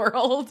in the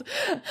world.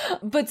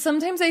 But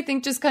sometimes I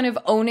think just kind of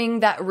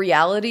owning that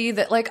reality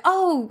that like,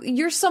 oh,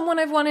 you're someone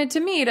I've wanted to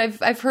meet.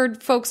 I've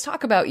heard folks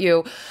talk about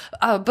you.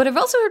 But I've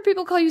also heard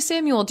people call you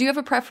Samuel. Do you have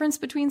a preference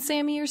between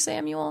Sammy or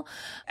Samuel?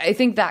 I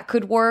think that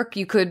could work.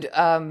 You could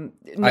notice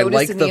I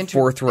like in the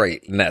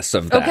forthrightness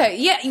of that. Okay,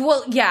 yeah,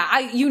 well, yeah,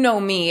 you know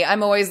me.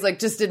 I'm always like,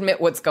 just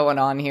admit what's going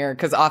on here,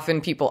 because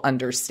often people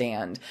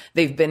understand.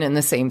 They've been in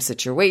the same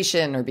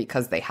situation, or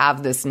because they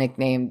have this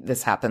nickname,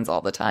 this happens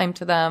all the time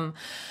to them.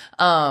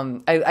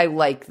 I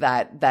like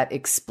that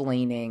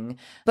explaining,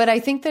 but I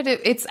think that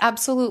it's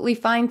absolutely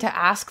fine to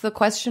ask the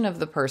question of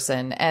the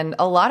person. And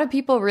a lot of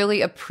people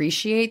really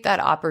appreciate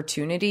that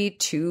opportunity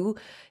to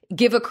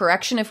give a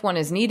correction if one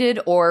is needed,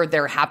 or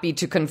they're happy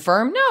to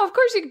confirm, no, of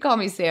course you can call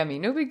me Sammy.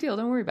 No big deal.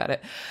 Don't worry about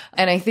it.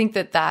 And I think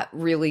that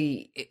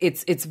really,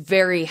 it's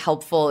very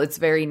helpful. It's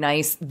very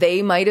nice.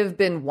 They might have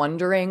been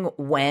wondering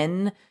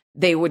when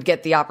they would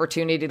get the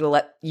opportunity to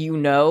let you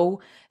know,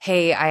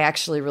 hey, I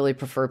actually really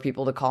prefer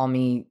people to call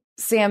me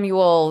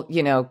Samuel.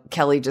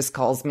 Kelly just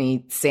calls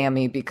me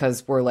Sammy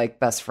because we're like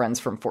best friends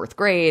from fourth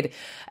grade.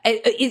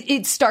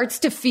 It starts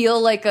to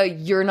feel like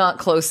you're not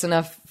close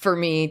enough for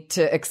me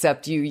to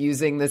accept you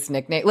using this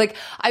nickname. Like,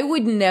 I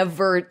would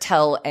never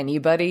tell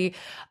anybody,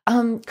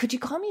 could you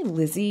call me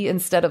Lizzie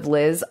instead of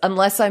Liz?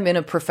 Unless I'm in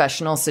a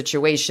professional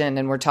situation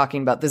and we're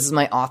talking about, this is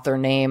my author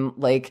name.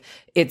 Like,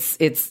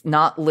 it's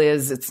not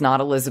Liz. It's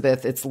not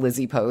Elizabeth. It's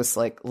Lizzie Post.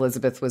 Like,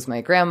 Elizabeth was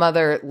my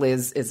grandmother.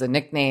 Liz is a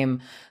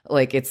nickname.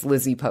 Like, it's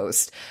Lizzie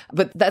Post.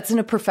 But that's in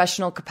a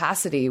professional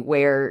capacity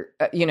where,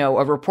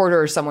 a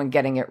reporter or someone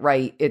getting it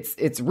right,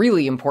 it's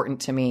really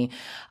important to me.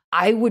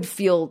 I would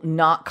feel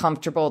not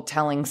comfortable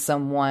telling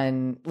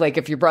someone, like,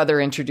 if your brother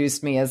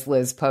introduced me as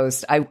Liz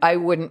Post, I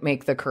wouldn't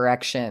make the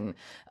correction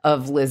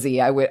of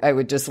Lizzie. I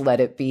would just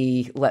let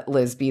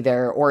Liz be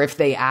there. Or if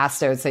they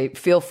asked, I would say,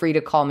 feel free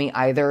to call me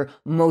either.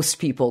 Most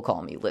people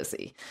call me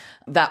Lizzie.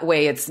 That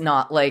way it's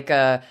not like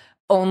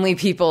only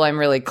people I'm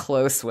really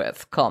close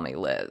with call me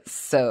Liz.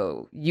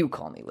 So you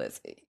call me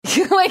Lizzie.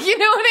 Like, you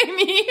know what I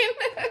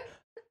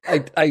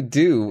mean? I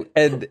do.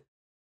 And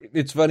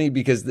it's funny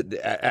because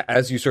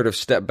as you sort of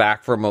step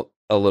back from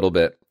a little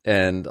bit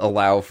and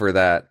allow for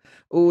that,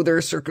 there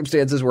are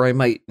circumstances where I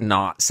might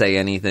not say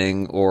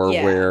anything or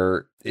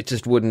where it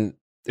just wouldn't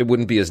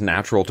be as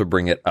natural to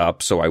bring it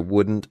up. So I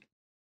wouldn't.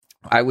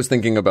 I was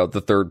thinking about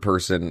the third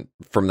person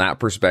from that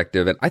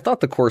perspective. And I thought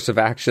the course of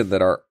action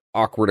that our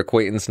awkward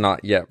acquaintance,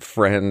 not yet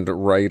friend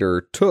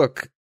writer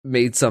took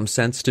made some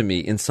sense to me.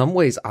 In some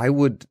ways, I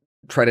would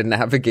try to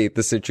navigate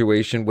the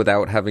situation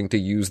without having to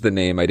use the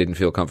name I didn't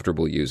feel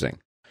comfortable using.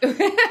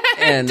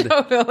 And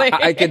totally.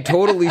 I could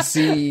totally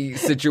see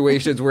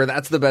situations where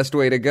that's the best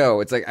way to go.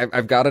 It's like,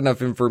 I've got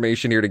enough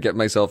information here to get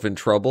myself in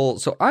trouble,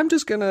 so I'm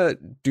just going to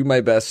do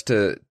my best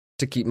to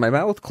keep my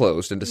mouth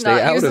closed and to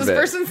stay out of it. Not use this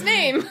person's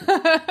name.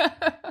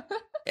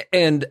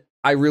 And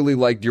I really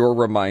liked your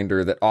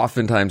reminder that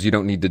oftentimes you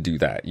don't need to do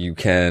that. You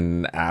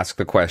can ask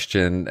the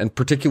question, and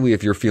particularly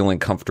if you're feeling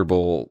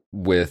comfortable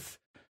with,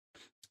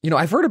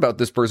 I've heard about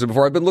this person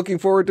before. I've been looking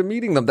forward to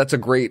meeting them. That's a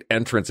great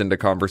entrance into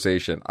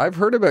conversation. I've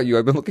heard about you.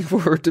 I've been looking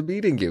forward to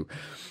meeting you.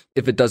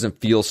 If it doesn't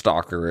feel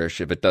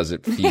stalkerish, if it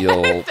doesn't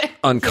feel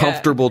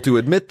uncomfortable to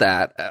admit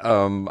that,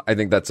 I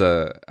think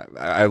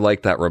I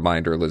like that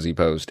reminder, Lizzie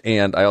Post.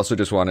 And I also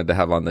just wanted to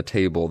have on the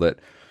table that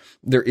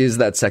there is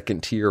that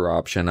second tier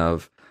option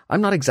of,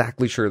 I'm not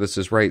exactly sure this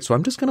is right, so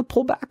I'm just going to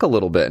pull back a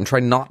little bit and try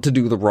not to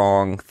do the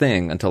wrong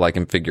thing until I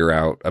can figure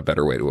out a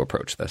better way to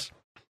approach this.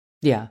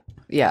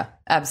 Yeah,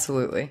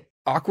 absolutely.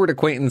 Awkward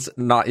acquaintance,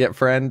 not yet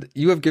friend,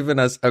 you have given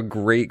us a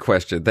great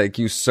question. Thank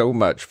you so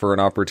much for an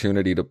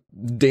opportunity to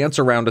dance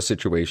around a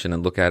situation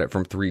and look at it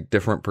from 3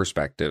 different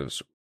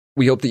perspectives.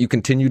 We hope that you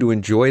continue to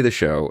enjoy the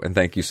show, and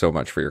thank you so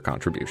much for your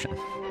contribution.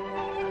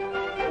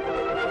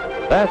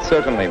 That's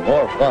certainly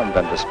more fun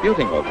than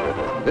disputing over it,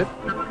 isn't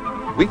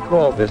it? We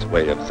call this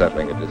way of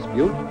settling a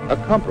dispute a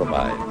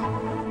compromise.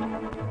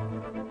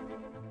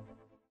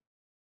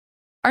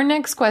 Our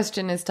next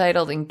question is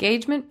titled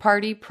Engagement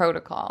Party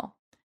Protocol.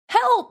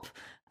 Help!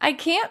 I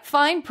can't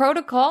find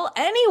protocol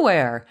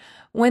anywhere.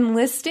 When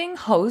listing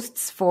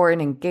hosts for an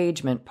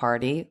engagement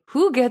party,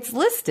 who gets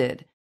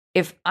listed?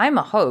 If I'm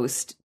a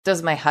host,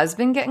 does my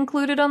husband get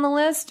included on the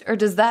list? Or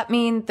does that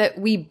mean that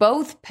we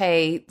both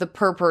pay the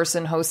per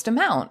person host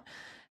amount?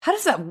 How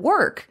does that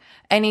work?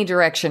 Any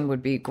direction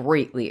would be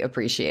greatly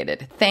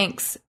appreciated.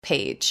 Thanks,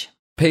 Paige.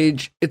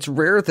 Paige, it's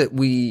rare that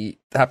we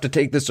have to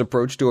take this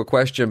approach to a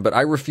question, but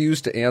I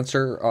refuse to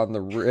answer on the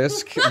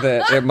risk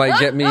that it might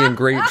get me in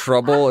great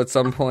trouble at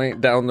some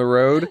point down the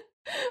road.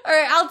 All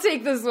right, I'll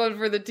take this one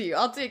for the team.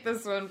 I'll take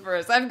this one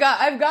first. I've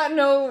got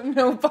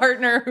no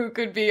partner who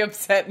could be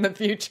upset in the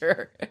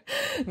future.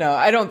 No,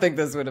 I don't think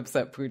this would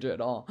upset Pooja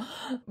at all.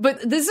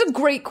 But this is a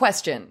great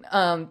question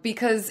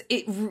because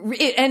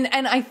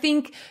and I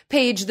think,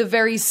 Paige, the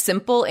very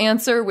simple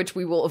answer, which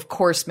we will of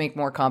course make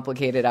more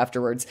complicated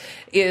afterwards,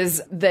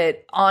 is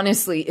that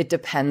honestly it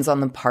depends on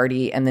the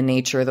party and the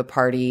nature of the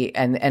party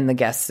and the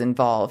guests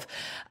involved.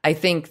 I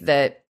think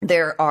that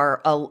there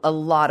are a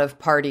lot of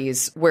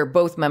parties where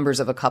both members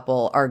of a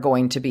couple are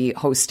going to be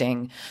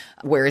hosting,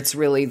 where it's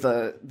really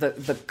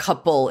the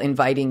couple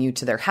inviting you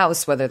to their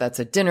house, whether that's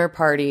a dinner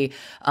party,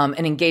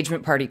 an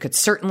engagement party could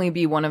certainly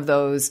be one of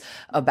those,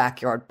 a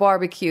backyard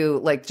barbecue,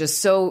 like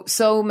just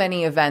so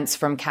many events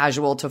from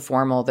casual to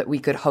formal that we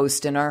could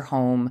host in our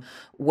home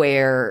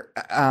where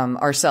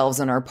ourselves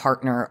and our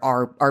partner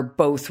are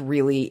both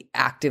really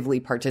actively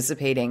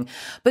participating.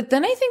 But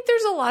then I think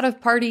there's a lot of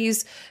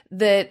parties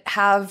that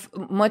have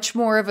much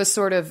more of a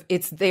sort of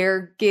it's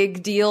their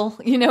gig deal,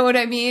 you know what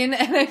I mean?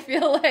 And I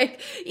feel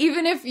like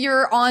even if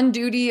you're on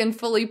duty and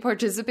fully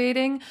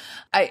participating,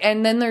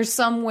 and then there's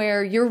some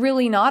where you're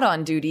really not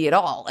on duty at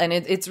all, and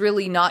it's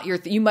really not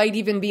you might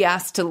even be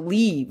asked to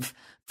leave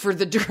for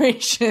the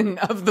duration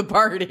of the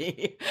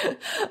party.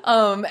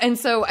 And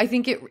so I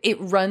think it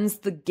runs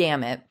the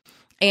gamut.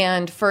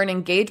 And for an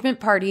engagement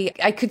party,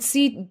 I could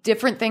see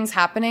different things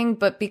happening,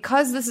 but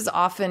because this is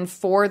often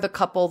for the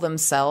couple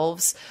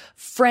themselves,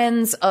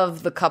 friends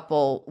of the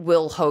couple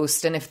will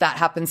host. And if that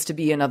happens to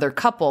be another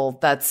couple,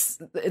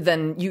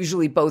 then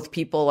usually both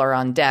people are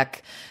on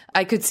deck.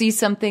 I could see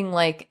something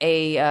like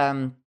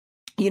the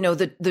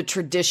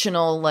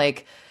traditional,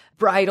 like,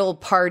 bridal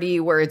party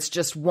where it's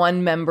just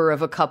one member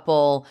of a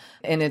couple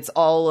and it's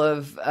all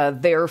of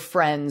their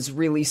friends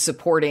really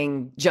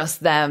supporting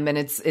just them. And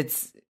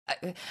it's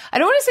I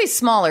don't want to say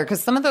smaller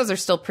because some of those are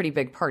still pretty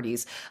big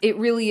parties. It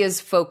really is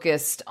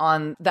focused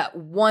on that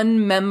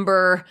one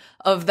member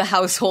of the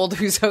household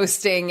who's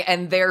hosting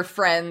and their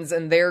friends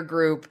and their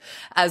group,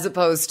 as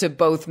opposed to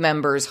both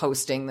members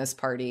hosting this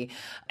party.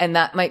 And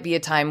that might be a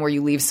time where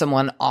you leave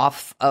someone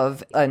off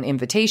of an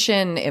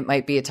invitation. It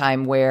might be a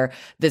time where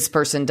this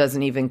person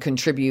doesn't even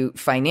contribute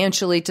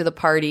financially to the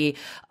party.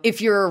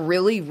 If you're a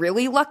really,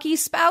 really lucky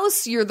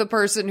spouse, you're the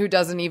person who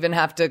doesn't even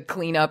have to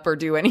clean up or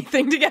do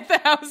anything to get the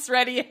house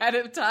ready ahead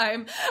of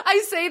time.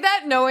 I say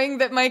that knowing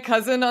that my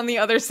cousin on the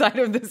other side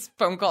of this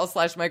phone call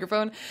 /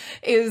 microphone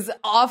is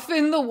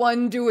often the one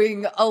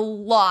doing a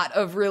lot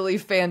of really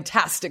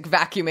fantastic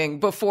vacuuming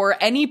before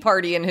any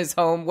party in his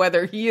home,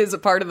 whether he is a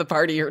part of the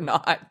party or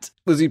not.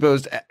 Lizzie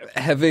Post,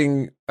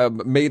 having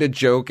made a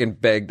joke and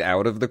begged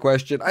out of the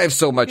question, I have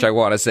so much I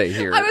want to say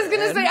here. I was going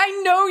to say,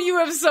 I know you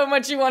have so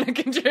much you want to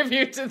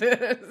contribute to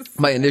this.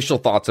 My initial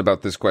thoughts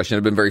about this question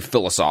have been very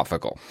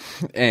philosophical,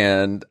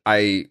 and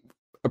I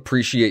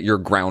appreciate your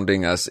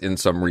grounding us in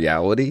some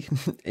reality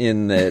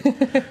in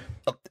that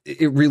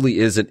it really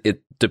is an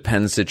it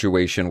depends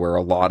situation where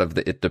a lot of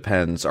the it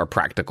depends are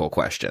practical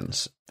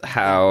questions.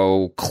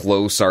 How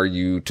close are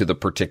you to the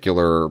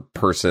particular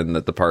person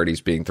that the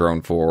party's being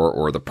thrown for,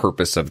 or the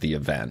purpose of the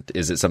event?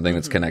 Is it something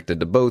that's connected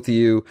to both of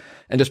you?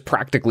 And just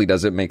practically,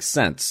 does it make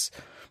sense?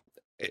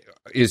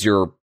 Is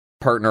your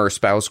partner or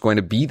spouse going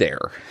to be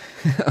there?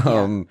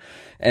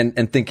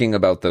 And thinking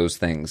about those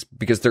things,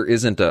 because there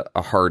isn't a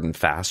hard and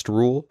fast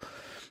rule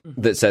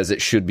that says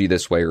it should be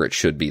this way or it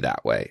should be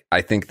that way.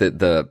 I think that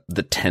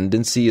the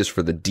tendency is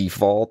for the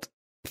default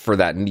for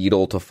that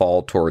needle to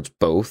fall towards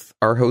both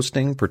are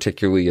hosting,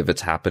 particularly if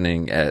it's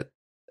happening at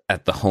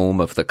the home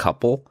of the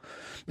couple,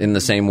 in the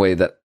same way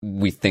that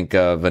we think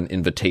of an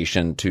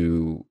invitation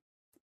to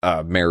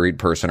a married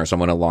person or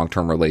someone in a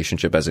long-term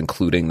relationship as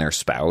including their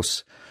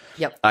spouse.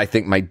 Yep. I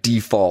think my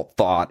default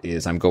thought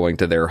is I'm going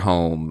to their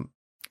home.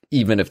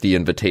 Even if the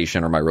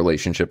invitation or my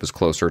relationship is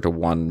closer to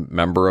one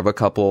member of a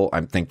couple,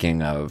 I'm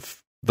thinking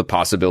of the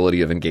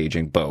possibility of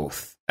engaging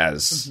both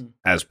as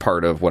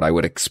part of what I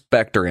would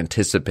expect or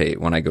anticipate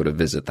when I go to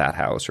visit that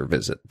house or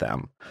visit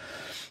them.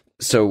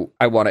 So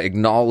I want to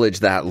acknowledge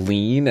that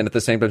lean, and at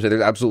the same time say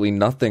there's absolutely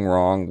nothing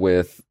wrong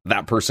with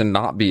that person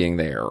not being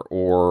there,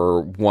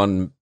 or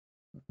one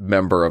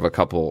member of a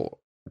couple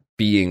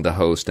being the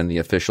host and the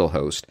official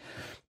host,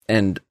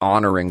 and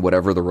honoring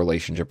whatever the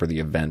relationship or the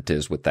event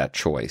is with that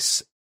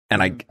choice.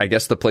 And I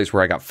guess the place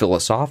where I got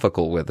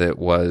philosophical with it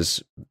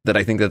was that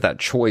I think that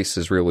choice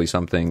is really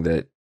something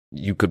that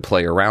you could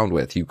play around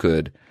with. You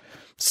could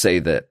say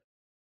that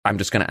I'm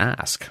just going to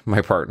ask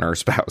my partner or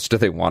spouse, do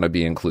they want to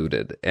be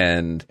included?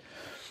 And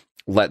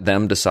let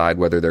them decide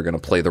whether they're going to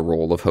play the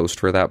role of host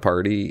for that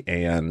party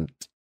and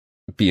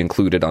be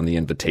included on the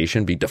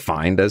invitation, be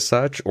defined as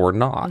such or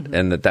not.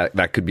 And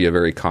that could be a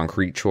very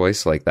concrete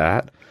choice like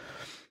that.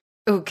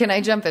 Oh, can I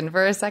jump in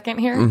for a second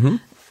here?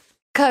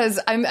 Because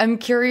I'm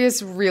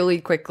curious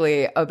really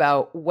quickly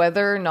about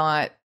whether or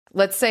not,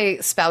 let's say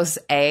spouse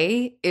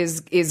A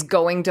is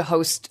going to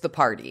host the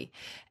party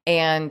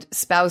and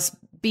spouse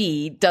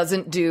B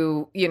doesn't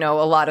do, a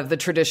lot of the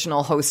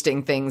traditional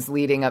hosting things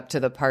leading up to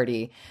the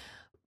party.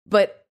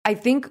 But I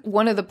think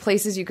one of the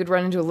places you could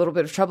run into a little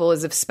bit of trouble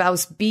is if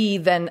spouse B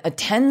then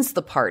attends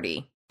the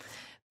party.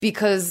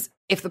 Because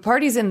if the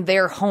party's in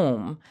their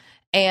home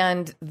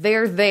and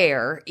they're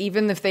there,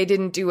 even if they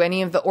didn't do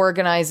any of the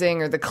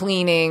organizing or the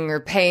cleaning or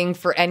paying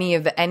for any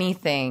of the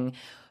anything,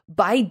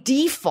 by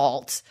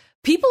default,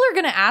 people are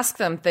going to ask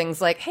them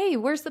things like, hey,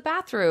 where's the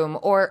bathroom?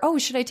 Or, oh,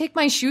 should I take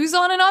my shoes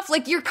on and off?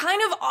 Like, you're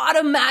kind of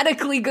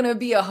automatically going to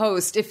be a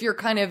host if you're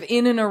kind of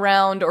in and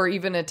around or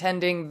even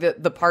attending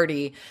the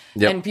party.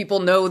 Yep. And people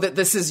know that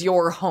this is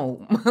your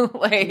home.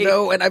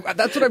 No, and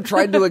that's what I'm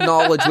trying to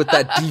acknowledge with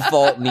that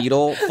default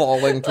needle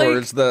falling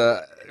towards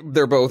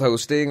they're both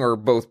hosting, or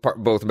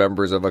both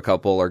members of a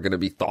couple are going to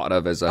be thought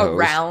of as a host.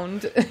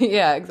 Around.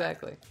 Yeah,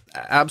 exactly.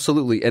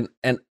 Absolutely.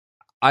 And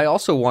I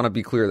also want to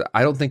be clear that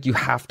I don't think you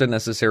have to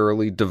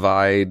necessarily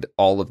divide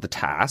all of the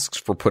tasks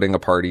for putting a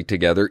party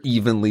together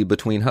evenly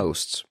between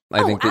hosts.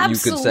 I think that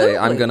absolutely. You could say,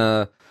 I'm going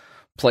to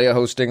play a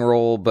hosting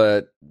role,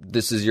 but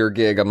this is your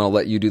gig. I'm going to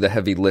let you do the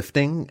heavy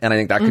lifting. And I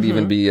think that could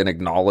even be an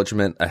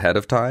acknowledgement ahead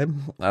of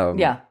time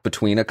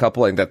between a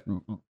couple. I think that,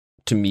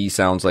 to me,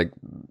 sounds like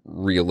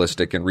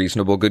realistic and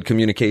reasonable good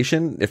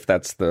communication, if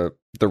that's the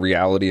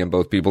reality and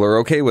both people are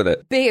okay with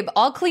it. Babe,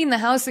 I'll clean the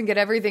house and get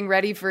everything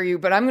ready for you,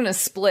 but I'm going to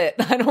split.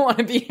 I don't want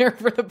to be here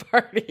for the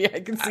party. I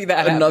can see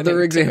that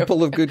Another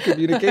example of good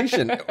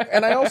communication.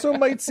 And I also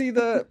might see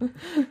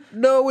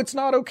no, it's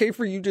not okay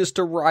for you just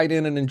to ride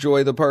in and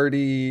enjoy the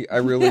party. I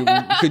really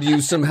could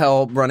use some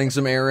help running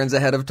some errands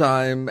ahead of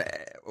time,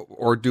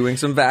 or doing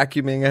some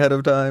vacuuming ahead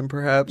of time,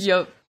 perhaps.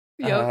 Yep.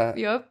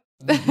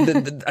 I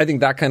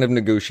think that kind of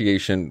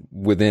negotiation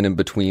within and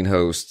between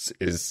hosts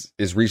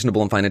is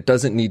reasonable and fine. It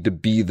doesn't need to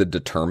be the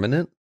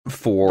determinant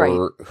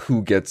for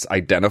who gets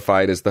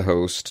identified as the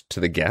host to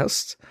the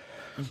guests.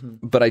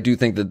 But I do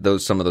think that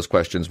some of those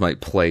questions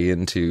might play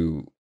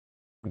into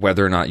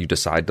whether or not you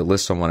decide to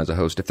list someone as a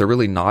host. If they're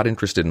really not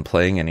interested in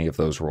playing any of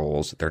those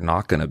roles, they're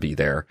not going to be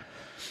there.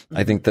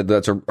 I think that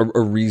that's a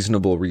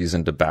reasonable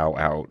reason to bow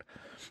out.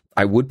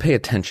 I would pay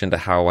attention to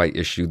how I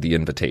issued the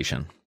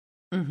invitation.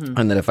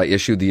 And that if I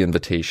issued the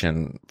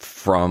invitation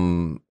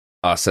from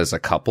us as a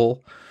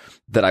couple,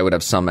 that I would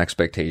have some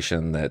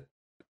expectation that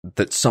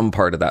some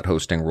part of that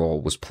hosting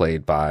role was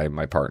played by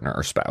my partner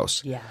or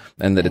spouse. Yeah.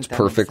 And that it's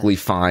perfectly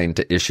fine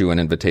to issue an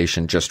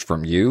invitation just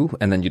from you,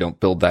 and then you don't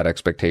build that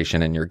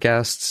expectation in your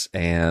guests.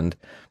 And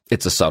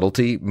it's a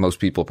subtlety. Most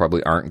people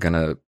probably aren't going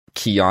to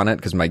key on it,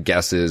 because my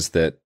guess is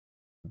that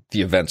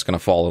the event's going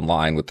to fall in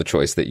line with the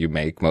choice that you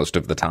make most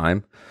of the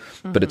time.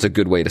 But it's a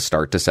good way to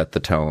start to set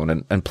the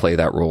tone and play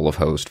that role of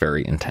host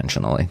very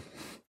intentionally.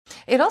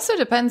 It also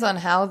depends on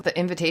how the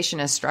invitation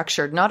is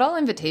structured. Not all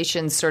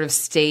invitations sort of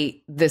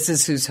state this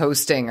is who's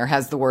hosting or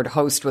has the word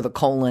host with a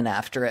colon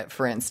after it,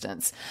 for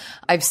instance.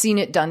 I've seen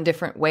it done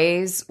different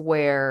ways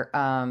where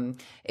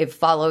it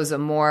follows a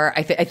more,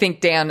 I think,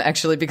 Dan,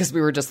 actually, because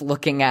we were just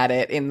looking at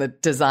it in the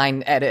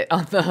design edit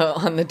on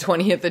the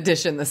 20th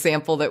edition, the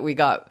sample that we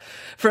got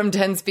from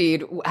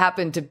 10-Speed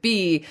happened to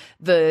be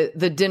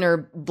the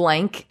dinner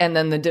blank and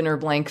then the dinner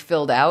blank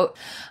filled out.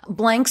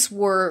 Blanks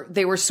were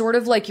sort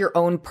of like your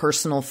own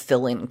personal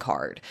fill-in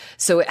card.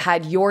 So it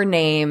had your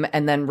name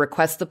and then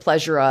request the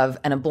pleasure of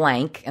and a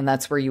blank, and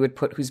that's where you would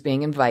put who's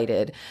being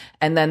invited.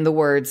 And then the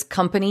words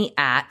company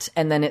at,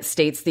 and then it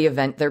states the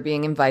event they're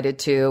being invited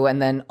to,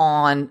 and then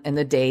on and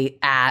the date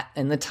at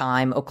and the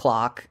time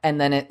o'clock,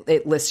 and then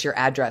it lists your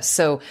address.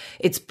 So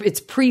it's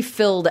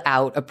pre-filled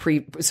out, a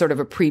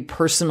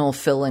pre-personal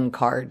fill-in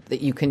card that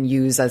you can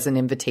use as an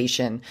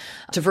invitation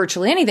to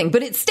virtually anything.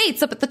 But it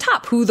states up at the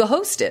top who the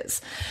host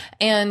is.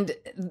 And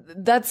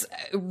that's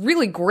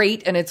really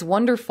great and it's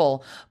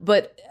wonderful.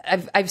 But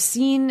I've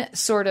seen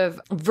sort of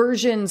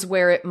versions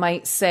where it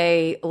might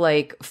say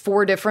like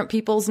 4 different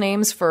people's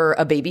names for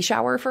a baby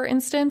shower, for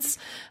instance.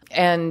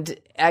 And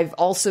I've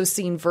also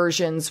seen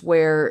versions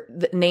where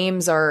the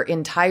names are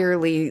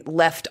entirely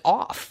left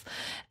off.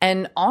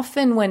 And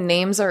often when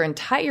names are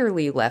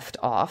entirely left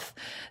off,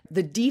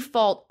 the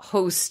default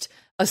host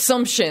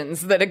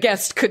assumptions that a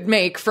guest could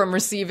make from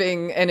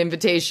receiving an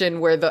invitation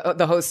where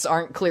the hosts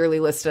aren't clearly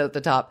listed at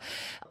the top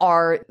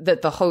are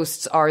that the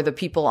hosts are the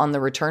people on the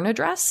return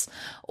address,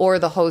 or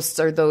the hosts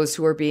are those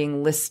who are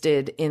being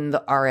listed in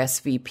the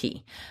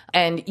RSVP.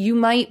 And you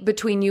might,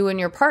 between you and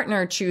your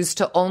partner, choose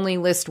to only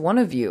list one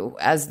of you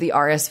as the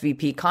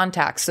RSVP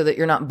contact so that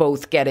you're not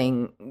both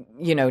getting,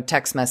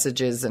 text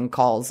messages and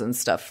calls and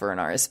stuff for an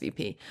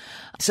RSVP.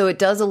 So it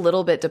does a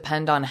little bit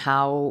depend on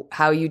how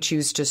you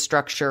choose to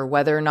structure,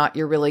 whether or not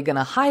you're really going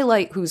to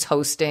highlight who's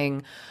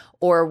hosting,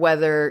 or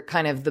whether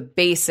kind of the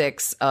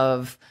basics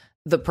of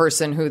the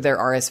person who they're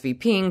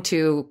RSVPing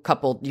to,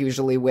 coupled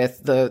usually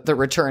with the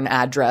return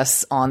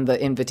address on the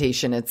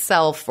invitation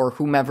itself, or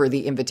whomever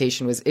the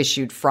invitation was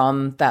issued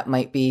from. That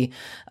might be,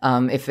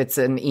 if it's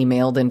an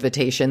emailed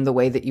invitation, the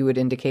way that you would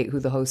indicate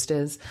who the host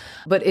is.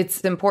 But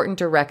it's important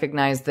to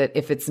recognize that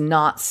if it's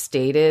not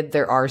stated,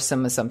 there are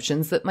some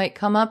assumptions that might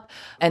come up.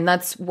 And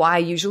that's why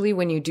usually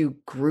when you do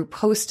group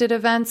hosted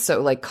events,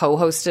 so like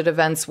co-hosted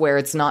events where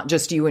it's not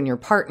just you and your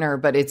partner,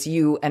 but it's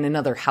you and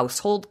another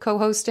household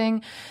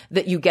co-hosting,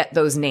 that you get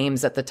those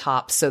names at the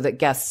top so that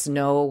guests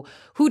know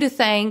who to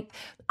thank.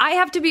 I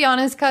have to be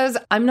honest, because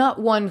I'm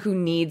not one who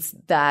needs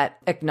that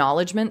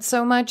acknowledgement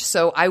so much.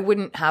 So I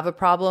wouldn't have a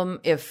problem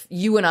if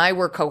you and I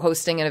were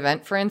co-hosting an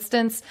event, for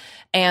instance,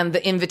 and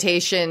the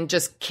invitation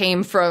just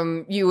came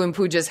from you and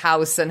Pooja's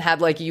house and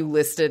had like you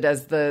listed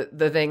as the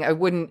thing. I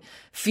wouldn't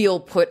feel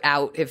put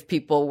out if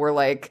people were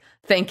like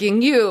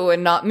thanking you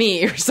and not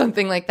me or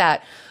something like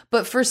that.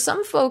 But for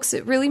some folks,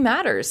 it really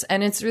matters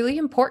and it's really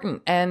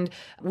important. And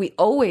we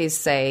always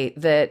say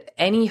that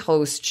any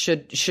host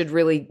should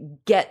really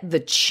get the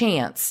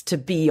chance to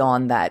be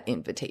on that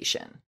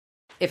invitation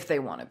if they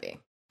want to be.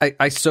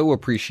 I so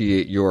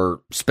appreciate your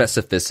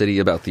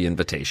specificity about the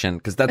invitation,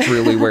 because that's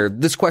really where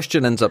this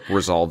question ends up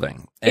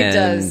resolving. It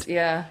does,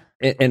 yeah.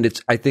 And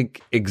it's, I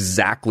think,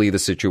 exactly the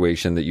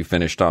situation that you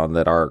finished on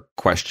that our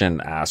question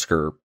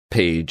asker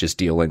page is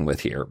dealing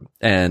with here.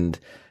 And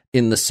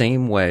in the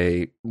same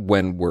way,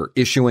 when we're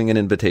issuing an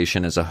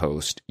invitation as a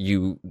host,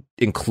 you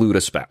include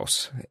a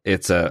spouse.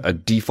 It's a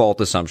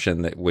default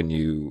assumption that when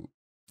you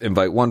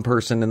invite one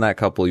person in that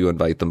couple, you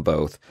invite them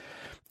both.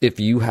 If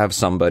you have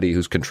somebody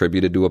who's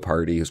contributed to a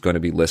party who's going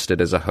to be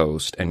listed as a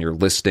host, and you're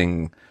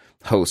listing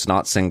hosts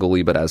not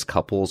singly but as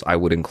couples, I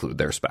would include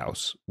their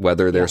spouse.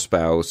 Whether their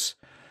spouse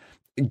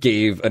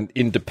gave an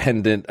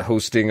independent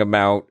hosting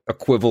amount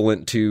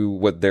equivalent to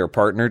what their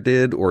partner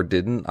did or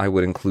didn't, I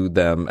would include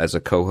them as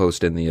a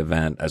co-host in the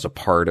event, as a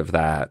part of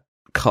that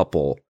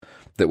couple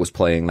that was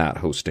playing that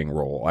hosting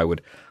role. I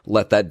would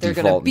let that default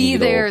They're going to be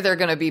there. They're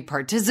going to be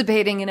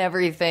participating in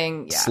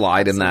everything. Yeah,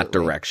 slide absolutely in that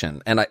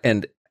direction.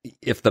 And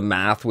if the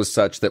math was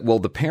such that, well,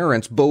 the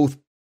parents both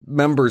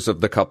members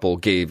of the couple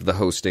gave the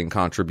hosting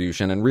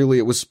contribution, and really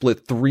it was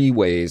split 3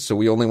 ways, so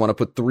we only want to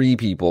put 3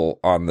 people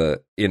on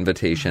the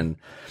invitation.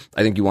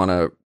 I think you want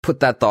to put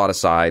that thought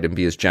aside and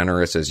be as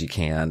generous as you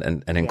can,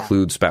 and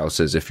include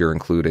spouses if you're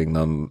including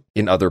them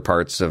in other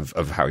parts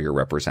of how you're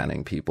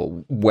representing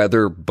people,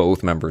 whether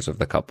both members of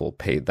the couple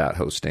paid that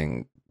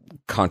hosting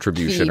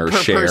contribution or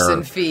share.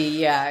 Person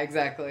fee, yeah,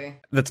 exactly.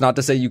 That's not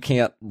to say you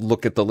can't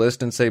look at the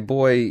list and say,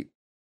 boy,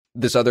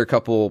 this other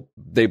couple,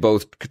 they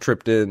both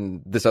chipped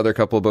in. This other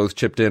couple both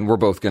chipped in. We're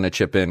both going to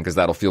chip in because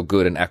that'll feel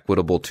good and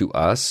equitable to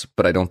us.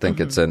 But I don't think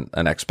it's an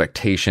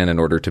expectation. In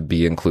order to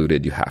be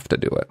included, you have to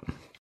do it.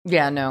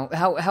 Yeah, no.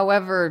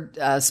 However,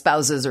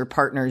 spouses or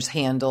partners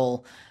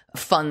handle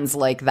funds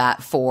like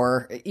that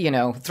for,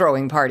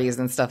 throwing parties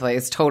and stuff like,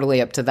 it's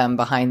totally up to them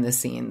behind the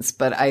scenes.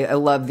 But I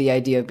love the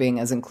idea of being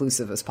as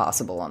inclusive as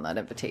possible on that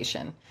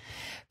invitation.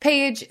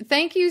 Paige,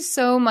 thank you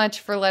so much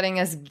for letting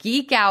us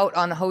geek out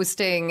on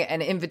hosting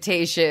and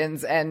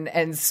invitations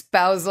and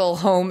spousal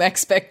home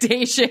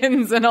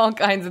expectations and all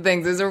kinds of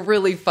things. It's a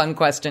really fun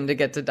question to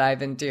get to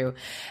dive into.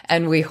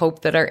 And we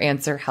hope that our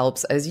answer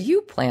helps as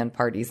you plan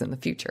parties in the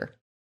future.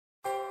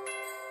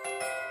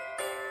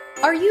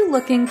 Are you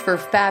looking for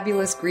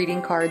fabulous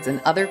greeting cards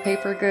and other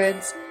paper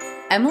goods?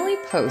 Emily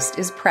Post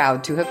is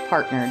proud to have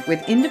partnered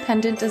with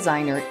independent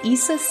designer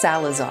Isa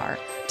Salazar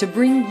to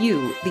bring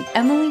you the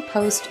Emily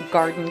Post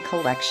Garden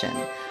Collection,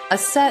 a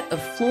set of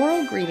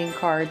floral greeting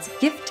cards,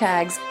 gift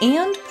tags,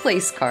 and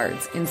place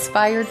cards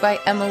inspired by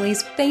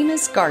Emily's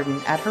famous garden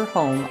at her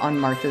home on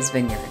Martha's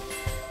Vineyard.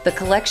 The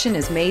collection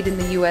is made in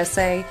the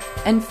USA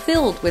and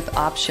filled with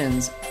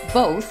options,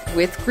 both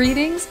with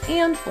greetings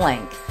and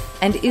blank,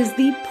 and is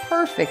the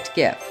perfect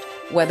gift,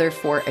 whether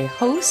for a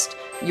host,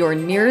 your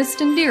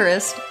nearest and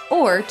dearest,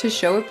 or to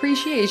show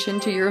appreciation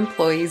to your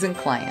employees and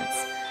clients.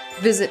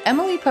 Visit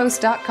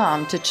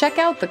emilypost.com to check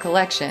out the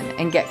collection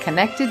and get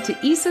connected to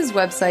Isa's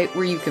website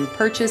where you can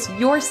purchase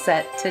your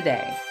set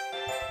today.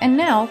 And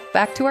now,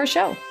 back to our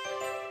show.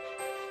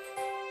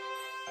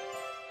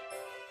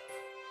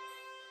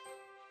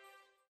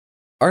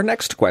 Our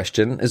next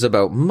question is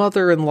about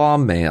mother-in-law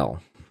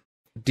mail.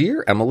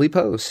 Dear Emily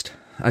Post,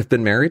 I've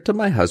been married to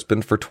my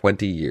husband for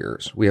 20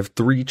 years. We have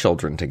 3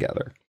 children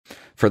together.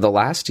 For the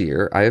last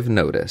year, I have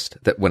noticed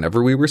that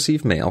whenever we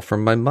receive mail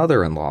from my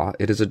mother-in-law,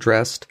 it is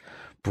addressed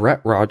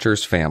Brett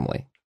Rogers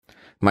Family.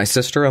 My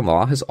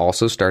sister-in-law has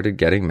also started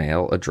getting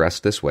mail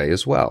addressed this way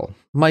as well,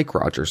 Mike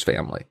Rogers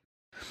Family.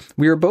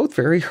 We are both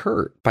very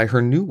hurt by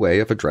her new way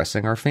of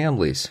addressing our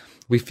families.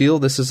 We feel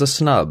this is a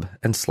snub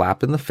and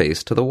slap in the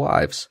face to the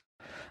wives.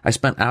 I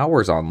spent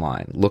hours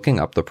online looking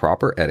up the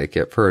proper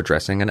etiquette for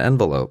addressing an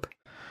envelope.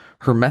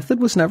 Her method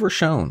was never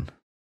shown.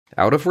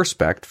 Out of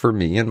respect for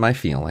me and my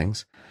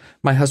feelings,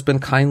 my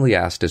husband kindly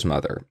asked his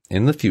mother,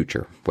 in the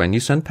future, when you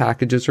send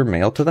packages or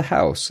mail to the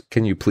house,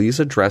 can you please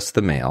address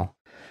the mail?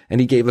 And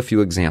he gave a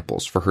few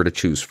examples for her to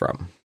choose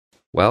from.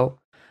 Well,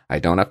 I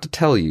don't have to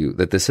tell you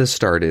that this has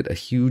started a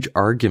huge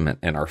argument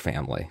in our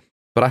family,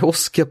 but I will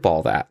skip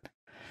all that.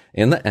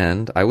 In the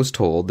end, I was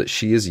told that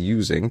she is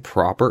using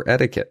proper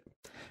etiquette,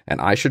 and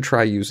I should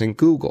try using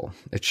Google.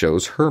 It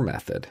shows her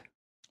method.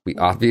 We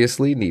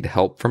obviously need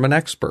help from an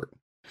expert.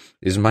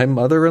 Is my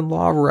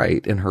mother-in-law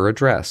right in her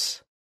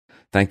address?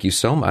 Thank you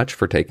so much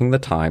for taking the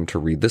time to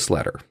read this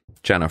letter.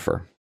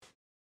 Jennifer.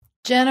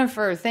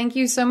 Jennifer, thank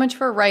you so much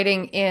for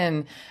writing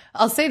in.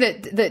 I'll say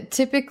that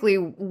typically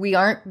we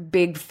aren't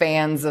big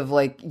fans of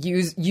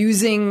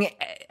using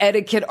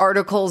etiquette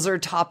articles or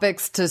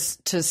topics to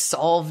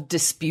solve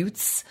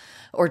disputes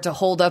or to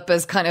hold up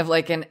as kind of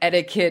like an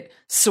etiquette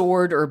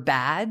sword or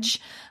badge.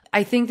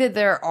 I think that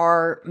there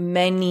are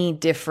many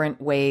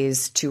different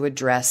ways to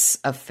address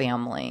a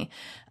family.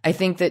 I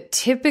think that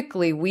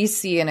typically we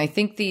see, and I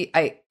think the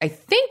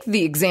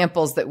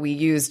examples that we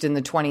used in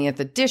the 20th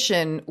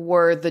edition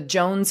were the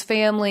Jones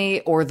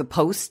family or the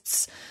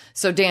Posts.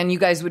 So Dan, you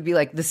guys would be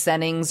like the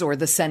Sennings or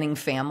the Senning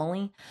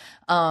family.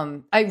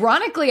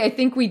 Ironically, I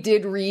think we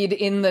did read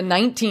in the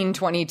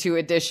 1922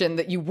 edition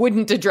that you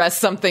wouldn't address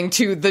something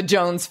to the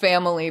Jones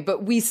family,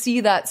 but we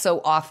see that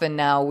so often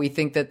now. We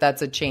think that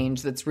that's a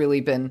change that's really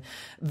been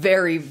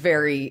very,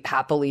 very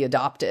happily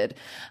adopted.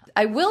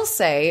 I will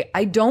say,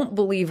 I don't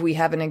believe we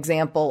have an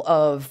example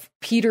of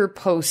Peter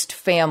Post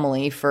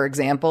family, for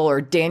example,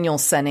 or Daniel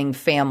Senning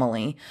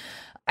family.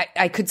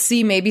 I could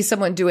see maybe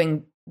someone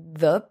doing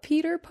the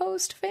Peter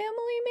Post family,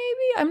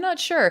 maybe? I'm not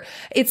sure.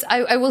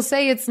 I will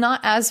say it's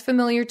not as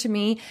familiar to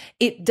me.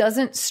 It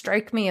doesn't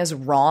strike me as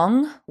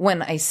wrong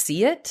when I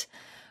see it.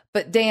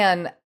 But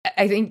Dan,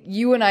 I think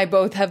you and I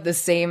both have the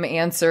same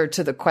answer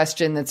to the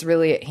question that's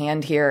really at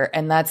hand here.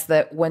 And that's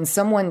that when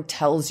someone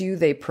tells you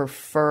they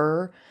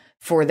prefer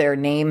for their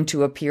name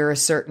to appear a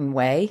certain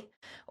way,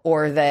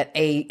 or that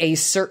a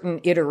certain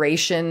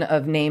iteration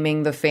of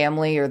naming the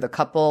family or the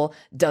couple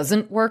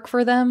doesn't work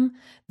for them,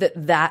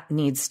 that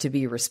needs to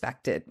be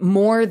respected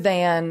more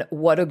than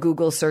what a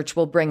Google search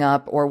will bring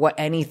up or what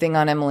anything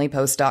on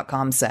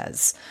emilypost.com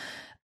says.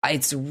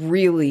 It's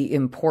really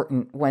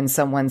important when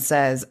someone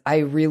says, I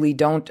really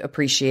don't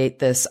appreciate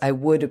this. I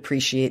would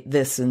appreciate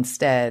this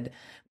instead.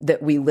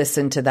 that we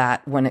listen to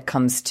that when it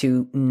comes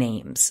to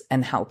names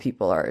and how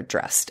people are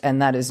addressed.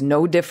 And that is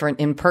no different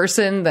in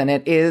person than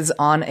it is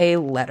on a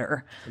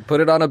letter.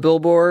 Put it on a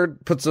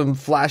billboard, put some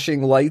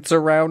flashing lights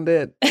around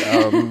it.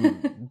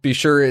 Be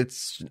sure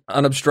it's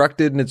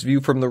unobstructed in its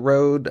view from the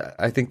road.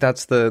 I think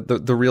that's the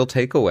real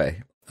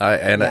takeaway.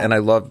 And I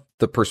love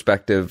the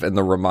perspective and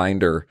the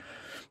reminder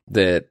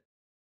that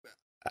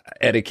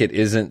etiquette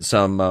isn't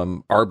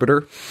some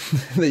arbiter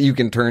that you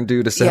can turn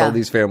to settle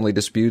these family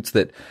disputes,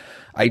 that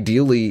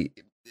ideally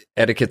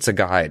etiquette's a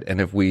guide.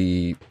 And if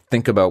we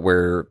think about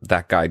where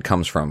that guide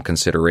comes from,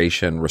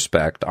 consideration,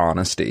 respect,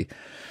 honesty,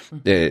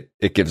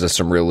 it gives us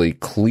some really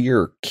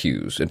clear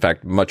cues. In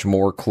fact, much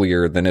more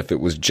clear than if it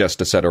was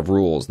just a set of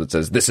rules that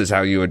says, this is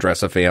how you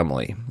address a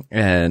family.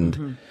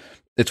 And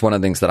it's one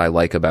of the things that I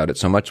like about it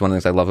so much. One of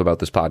the things I love about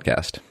this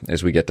podcast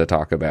is we get to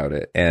talk about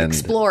it and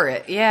explore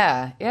it.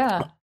 Yeah.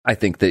 Yeah. I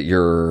think that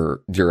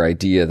your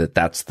idea that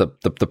that's the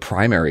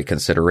primary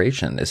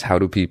consideration is, how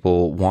do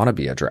people want to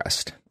be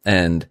addressed?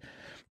 And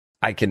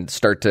I can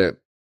start to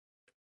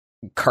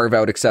carve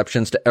out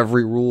exceptions to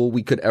every rule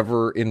we could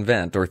ever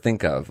invent or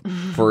think of.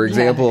 For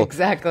example,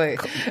 exactly.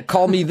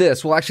 Call me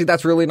this. Well, actually,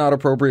 that's really not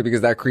appropriate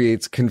because that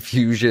creates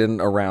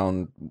confusion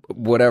around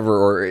whatever,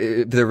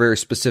 or there are very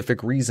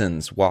specific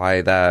reasons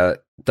why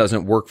that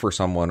doesn't work for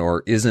someone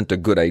or isn't a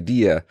good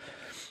idea.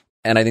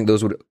 And I think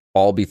those would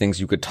all be things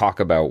you could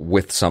talk about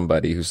with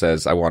somebody who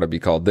says, I want to be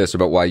called this,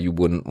 about why you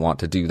wouldn't want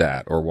to do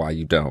that or why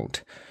you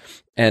don't.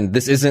 And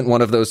this isn't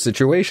one of those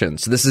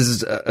situations. This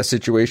is a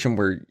situation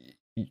where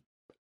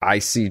I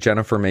see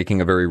Jennifer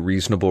making a very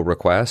reasonable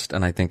request,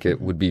 and I think it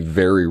would be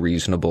very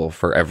reasonable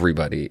for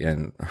everybody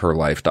in her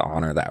life to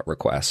honor that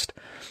request.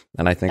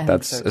 And I think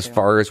that's so as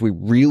far as we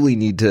really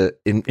need to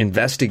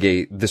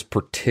investigate this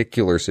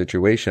particular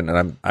situation.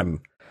 And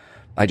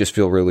I just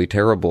feel really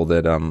terrible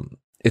that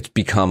it's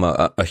become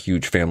a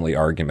huge family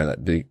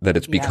argument, that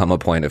it's become a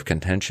point of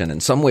contention. In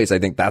some ways, I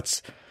think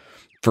that's,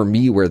 for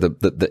me, where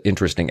the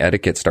interesting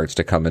etiquette starts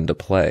to come into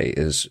play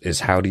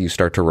is how do you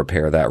start to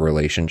repair that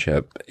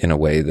relationship in a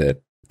way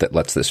that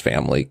lets this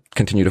family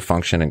continue to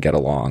function and get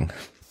along.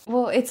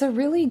 Well, it's a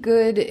really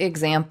good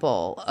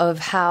example of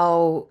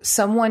how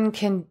someone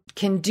can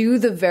do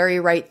the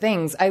very right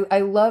things. I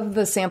love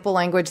the sample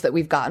language that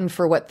we've gotten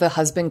for what the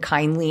husband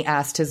kindly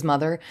asked his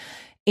mother.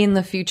 In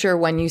the future,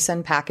 when you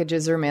send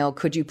packages or mail,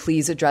 could you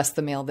please address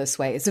the mail this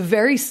way? It's a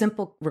very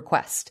simple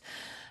request.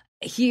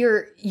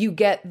 Here, you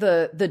get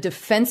the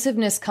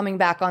defensiveness coming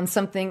back on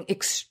something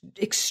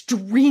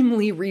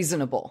extremely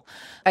reasonable.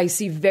 I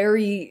see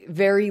very,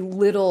 very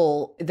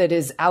little that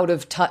is out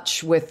of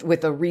touch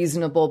with a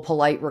reasonable,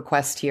 polite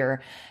request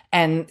here.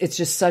 And it's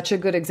just such a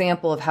good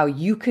example of how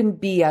you can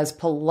be as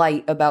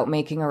polite about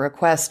making a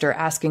request or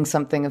asking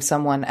something of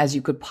someone as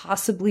you could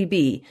possibly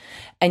be,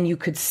 and you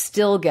could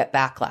still get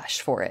backlash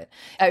for it.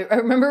 I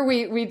remember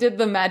we did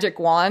the magic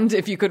wand,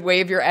 if you could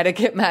wave your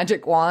etiquette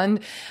magic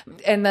wand.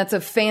 And that's a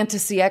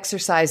fantasy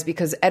exercise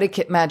because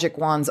etiquette magic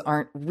wands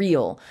aren't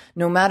real.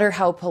 No matter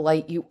how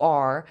polite you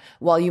are,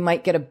 while you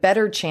might get a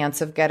better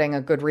chance of getting a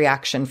good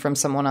reaction from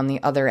someone on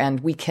the other end,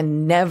 we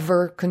can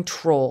never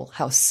control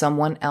how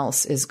someone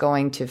else is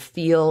going to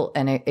feel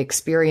and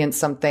experience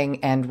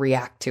something and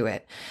react to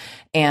it.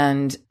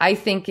 And I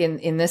think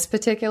in this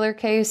particular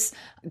case,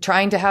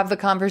 trying to have the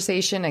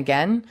conversation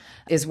again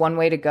is one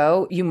way to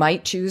go. You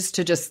might choose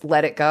to just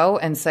let it go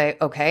and say,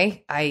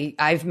 okay,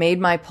 I've made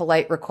my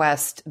polite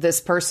request. This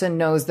person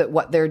knows that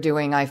what they're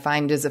doing I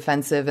find is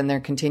offensive and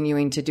they're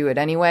continuing to do it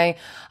anyway.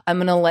 I'm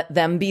going to let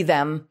them be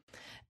them.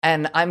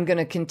 And I'm going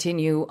to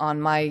continue on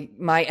my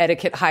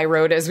etiquette high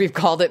road, as we've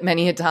called it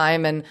many a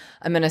time. And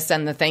I'm going to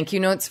send the thank you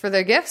notes for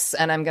their gifts,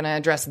 and I'm going to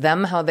address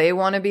them how they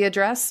want to be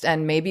addressed.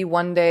 And maybe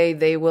one day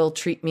they will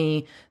treat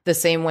me the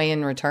same way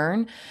in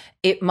return.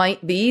 It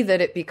might be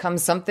that it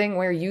becomes something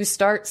where you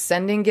start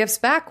sending gifts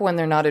back when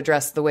they're not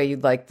addressed the way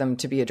you'd like them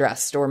to be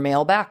addressed, or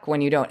mail back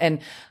when you don't. And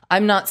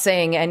I'm not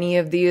saying any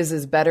of these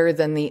is better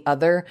than the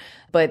other,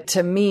 but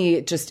to me,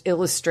 it just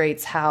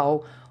illustrates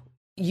how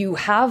you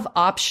have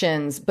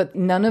options, but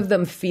none of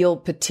them feel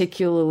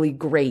particularly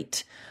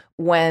great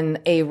when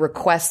a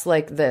request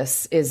like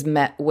this is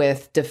met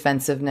with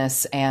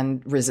defensiveness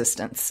and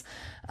resistance.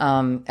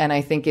 And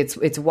I think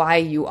it's why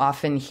you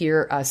often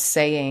hear us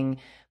saying,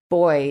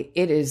 boy,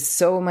 it is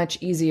so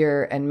much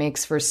easier and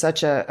makes for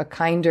such a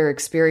kinder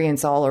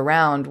experience all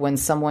around when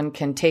someone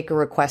can take a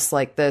request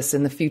like this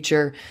in the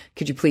future.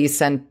 Could you please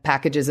send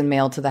packages and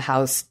mail to the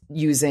house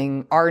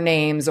using our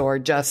names or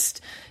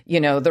just,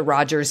 the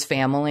Rogers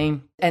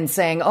family, and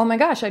saying, oh my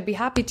gosh, I'd be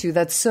happy to.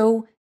 That's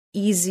so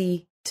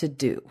easy to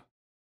do.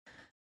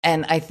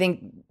 And I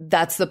think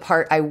that's the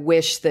part I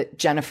wish that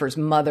Jennifer's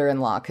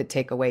mother-in-law could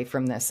take away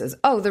from this is,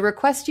 oh, the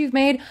request you've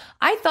made,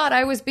 I thought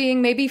I was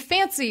being maybe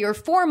fancy or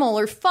formal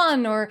or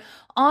fun or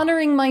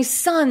honoring my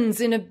sons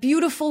in a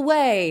beautiful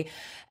way.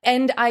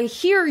 And I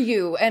hear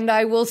you, and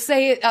I will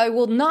say it, I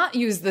will not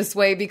use this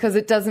way because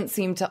it doesn't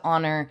seem to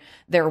honor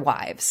their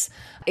wives.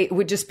 It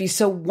would just be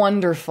so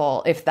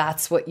wonderful if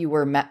that's what you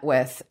were met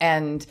with.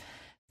 And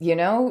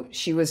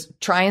she was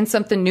trying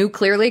something new,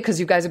 clearly, because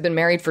you guys have been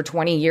married for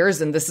 20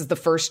 years and this is the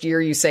first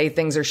year you say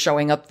things are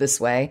showing up this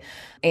way.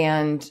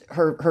 And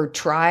her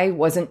try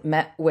wasn't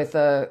met with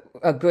a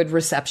good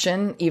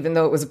reception, even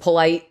though it was a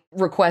polite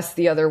request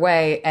the other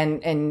way.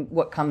 And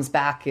what comes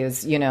back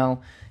is,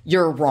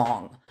 you're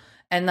wrong.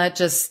 And that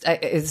just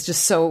is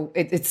just so,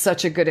 it's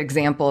such a good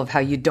example of how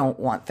you don't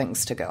want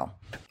things to go.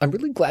 I'm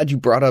really glad you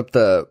brought up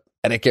the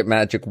etiquette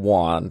magic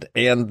wand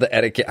and the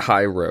etiquette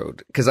high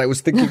road, because I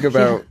was thinking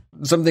about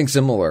something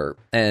similar.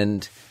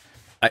 And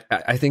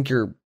I think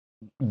you're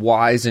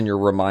wise in your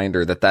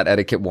reminder that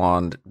etiquette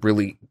wand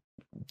really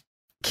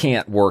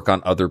can't work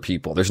on other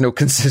people. There's no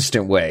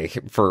consistent way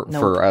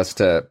for us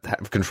to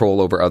have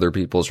control over other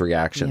people's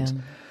reactions. Yeah.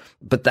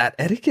 But that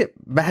etiquette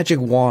magic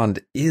wand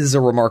is a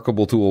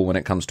remarkable tool when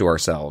it comes to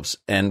ourselves.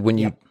 And when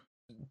you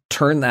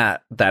turn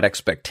that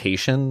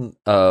expectation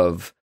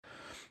of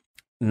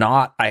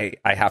not, I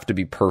have to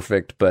be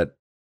perfect, but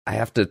I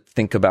have to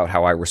think about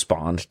how I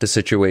respond to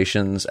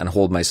situations and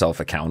hold myself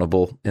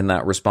accountable in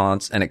that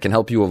response. And it can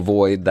help you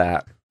avoid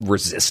that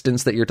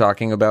resistance that you're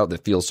talking about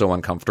that feels so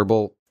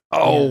uncomfortable.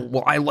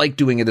 Well, I like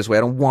doing it this way.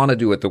 I don't want to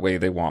do it the way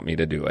they want me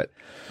to do it.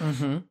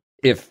 Mm-hmm.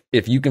 If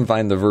you can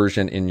find the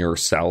version in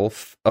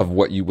yourself of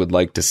what you would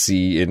like to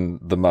see in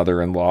the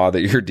mother-in-law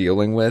that you're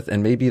dealing with,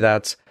 and maybe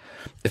that's,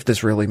 if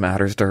this really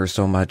matters to her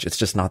so much, it's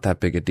just not that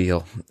big a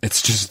deal.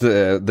 It's just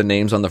the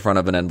names on the front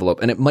of an envelope.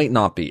 And it might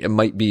not be. It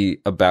might be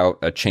about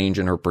a change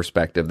in her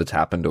perspective that's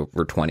happened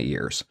over 20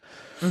 years.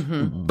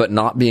 Mm-hmm. But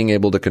not being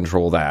able to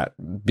control that,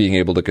 being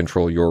able to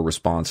control your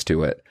response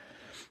to it,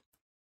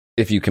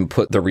 if you can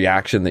put the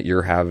reaction that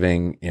you're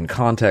having in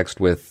context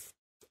with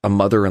a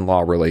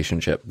mother-in-law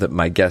relationship that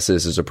my guess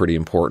is a pretty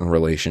important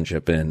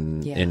relationship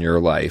in your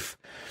life.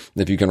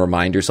 If you can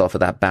remind yourself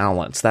of that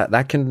balance,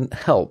 that can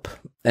help.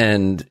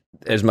 And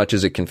as much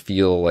as it can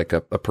feel like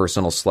a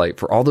personal slight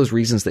for all those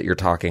reasons that you're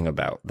talking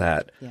about,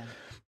 that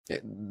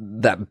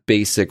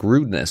basic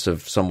rudeness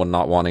of someone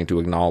not wanting to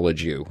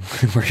acknowledge you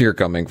where you're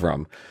coming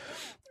from,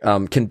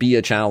 can be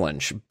a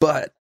challenge,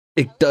 but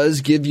it does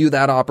give you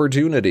that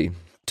opportunity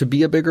to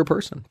be a bigger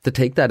person, to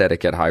take that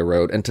etiquette high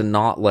road and to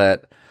not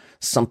let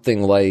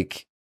something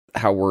like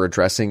how we're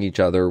addressing each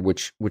other,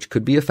 which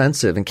could be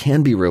offensive and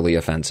can be really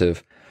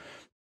offensive,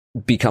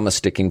 become a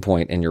sticking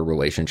point in your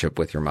relationship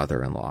with your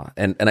mother-in-law.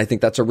 And I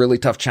think that's a really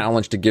tough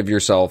challenge to give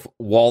yourself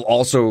while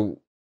also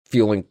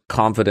feeling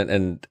confident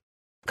and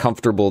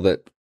comfortable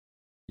that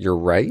you're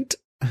right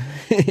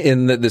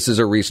in that this is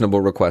a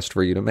reasonable request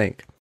for you to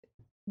make.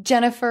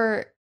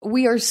 Jennifer,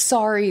 we are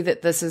sorry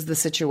that this is the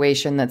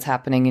situation that's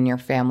happening in your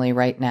family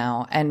right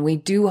now, and we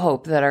do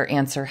hope that our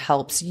answer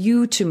helps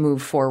you to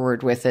move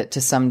forward with it to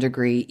some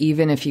degree,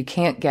 even if you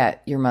can't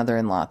get your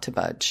mother-in-law to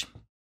budge.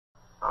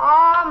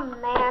 Aw,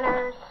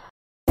 manners.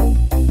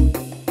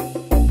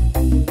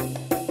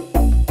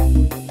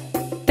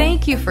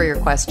 Thank you for your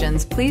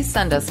questions. Please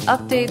send us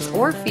updates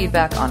or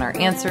feedback on our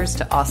answers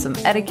to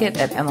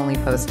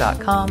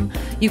awesomeetiquette@emilypost.com.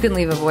 You can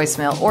leave a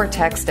voicemail or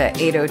text at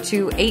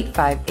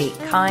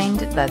 802-858-KIND.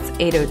 That's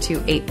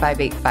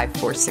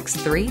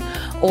 802-858-5463.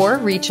 Or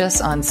reach us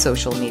on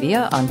social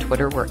media. On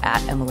Twitter, we're at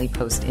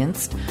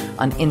EmilyPostInst.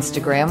 On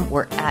Instagram,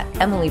 we're at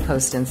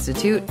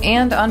EmilyPostInstitute.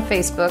 And on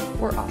Facebook,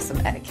 we're Awesome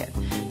Etiquette.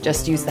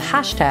 Just use the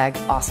hashtag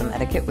Awesome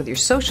Etiquette with your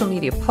social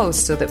media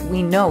posts so that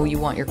we know you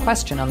want your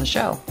question on the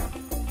show.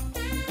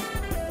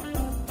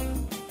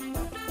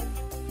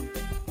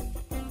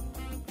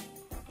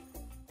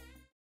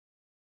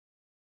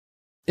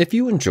 If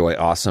you enjoy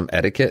Awesome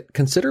Etiquette,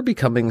 consider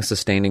becoming a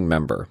sustaining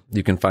member.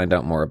 You can find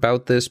out more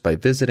about this by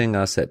visiting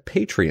us at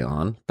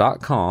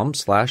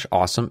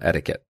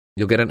patreon.com/awesomeetiquette.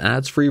 You'll get an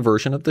ads-free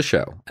version of the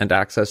show and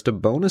access to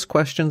bonus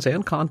questions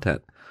and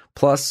content.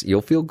 Plus,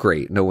 you'll feel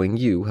great knowing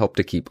you help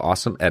to keep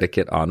Awesome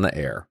Etiquette on the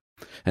air.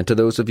 And to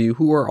those of you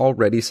who are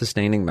already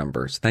sustaining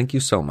members, thank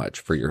you so much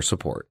for your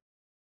support.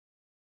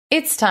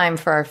 It's time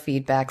for our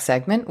feedback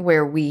segment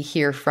where we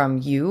hear from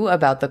you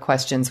about the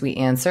questions we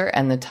answer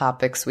and the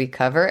topics we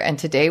cover. And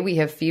today we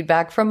have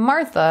feedback from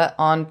Martha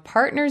on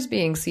partners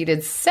being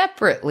seated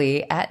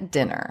separately at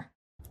dinner.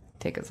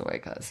 Take us away,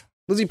 cuz.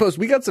 Lizzie Post,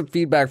 we got some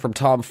feedback from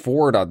Tom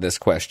Ford on this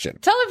question.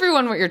 Tell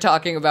everyone what you're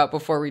talking about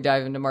before we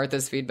dive into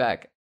Martha's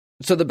feedback.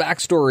 So the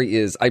backstory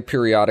is I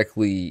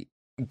periodically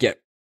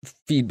get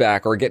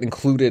feedback or get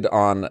included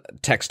on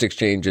text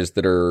exchanges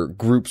that are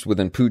groups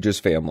within Pooja's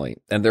family.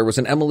 And there was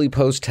an Emily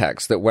Post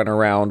text that went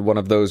around one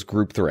of those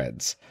group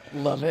threads.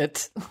 Love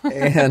it.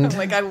 And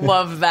I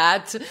love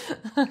that.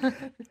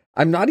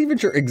 I'm not even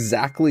sure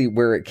exactly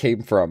where it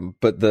came from,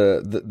 but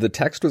the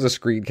text was a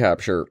screen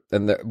capture,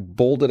 and the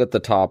bolded at the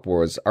top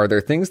was, "Are there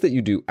things that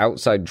you do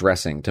outside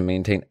dressing to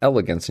maintain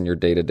elegance in your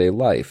day-to-day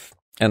life?"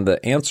 And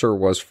the answer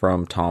was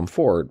from Tom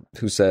Ford,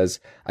 who says,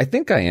 "I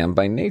think I am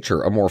by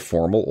nature a more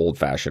formal,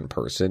 old-fashioned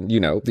person.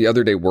 You know, the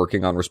other day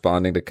working on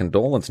responding to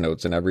condolence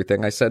notes and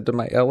everything, I said to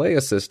my LA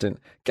assistant,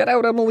 'Get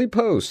out Emily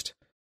Post.'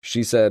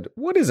 She said,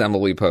 'What is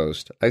Emily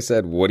Post?' I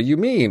said, 'What do you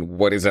mean,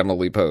 what is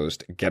Emily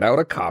Post? Get out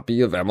a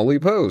copy of Emily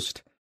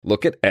Post.'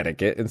 look at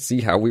etiquette, and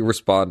see how we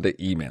respond to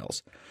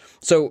emails.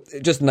 So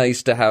just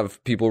nice to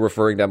have people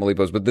referring to Emily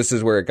Post, but this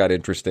is where it got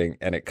interesting,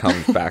 and it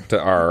comes back to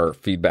our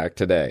feedback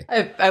today.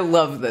 I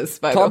love this,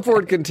 by the way. Tom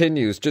Ford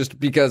continues, just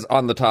because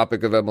on the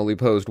topic of Emily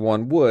Post,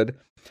 one would.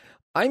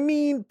 I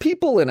mean,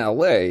 people in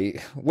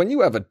LA, when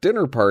you have a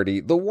dinner party,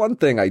 the one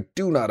thing I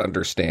do not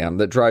understand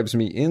that drives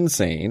me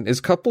insane is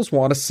couples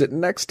want to sit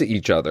next to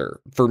each other.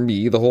 For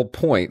me, the whole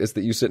point is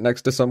that you sit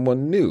next to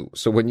someone new.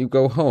 So when you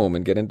go home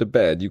and get into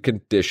bed, you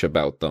can dish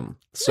about them.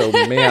 So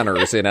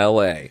manners in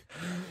LA.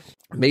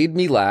 Made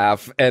me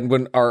laugh. And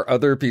when our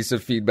other piece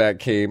of feedback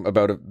came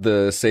about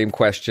the same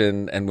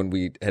question, and when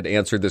we had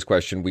answered this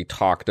question, we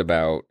talked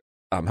about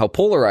how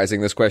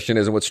polarizing this question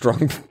is and what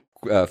strong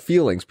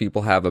feelings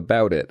people have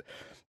about it.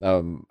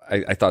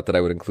 I thought that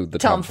I would include the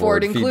Tom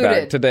Ford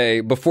feedback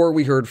today before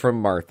we heard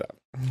from Martha.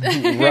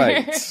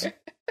 Right.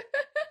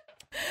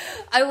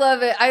 I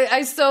love it.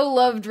 I so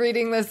loved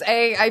reading this.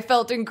 I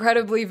felt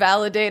incredibly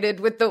validated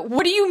with the,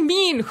 what do you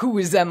mean, who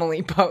is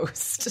Emily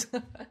Post?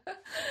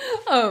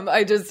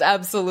 I just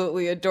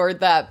absolutely adored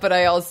that. But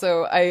I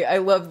also, I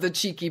love the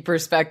cheeky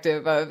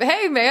perspective of,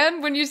 hey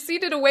man, when you're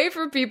seated away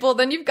from people,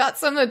 then you've got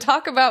something to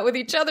talk about with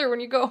each other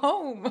when you go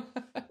home.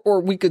 Or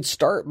we could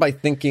start by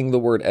thinking the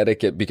word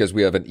etiquette because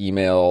we have an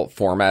email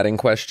formatting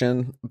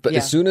question. But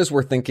as soon as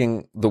we're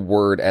thinking the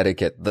word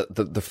etiquette,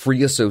 the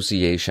free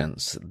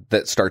associations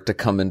that start to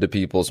come into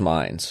people's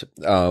minds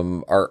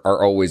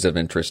are always of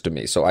interest to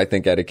me. So I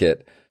think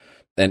etiquette,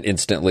 and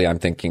instantly I'm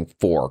thinking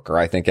fork, or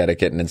I think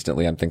etiquette and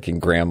instantly I'm thinking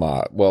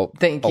grandma. Well,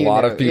 a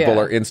lot of people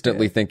are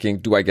instantly thinking,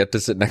 do I get to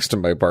sit next to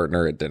my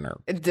partner at dinner?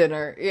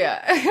 Dinner,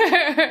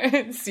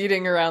 yeah.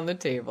 Seating around the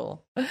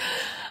table.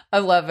 I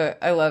love it.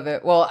 I love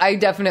it. Well, I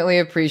definitely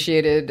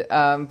appreciated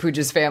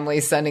Pooja's family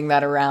sending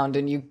that around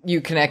and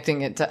you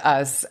connecting it to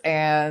us.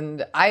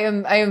 And I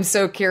am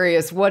so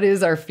curious, what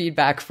is our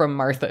feedback from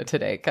Martha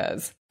today,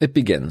 cuz? It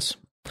begins.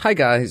 Hi,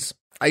 guys.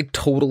 I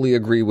totally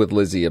agree with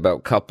Lizzie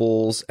about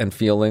couples and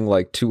feeling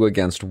like 2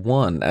 against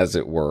 1, as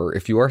it were,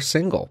 if you are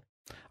single.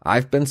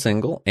 I've been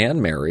single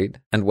and married,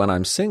 and when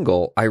I'm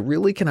single, I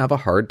really can have a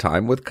hard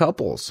time with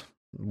couples,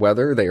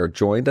 whether they are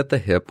joined at the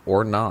hip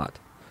or not.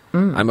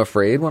 I'm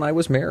afraid when I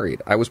was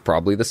married, I was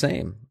probably the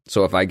same.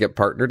 So if I get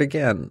partnered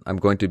again, I'm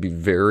going to be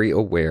very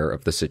aware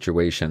of the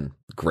situation.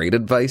 Great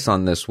advice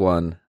on this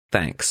one.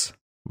 Thanks.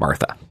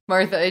 Martha,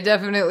 I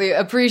definitely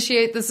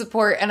appreciate the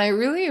support, and I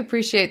really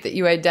appreciate that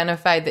you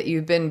identified that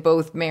you've been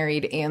both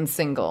married and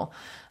single,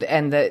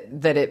 and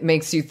that it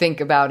makes you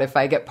think about, if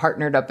I get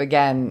partnered up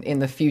again in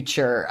the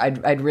future,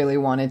 I'd really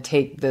want to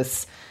take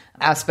this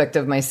aspect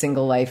of my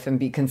single life and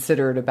be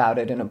considerate about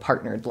it in a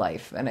partnered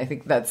life. And I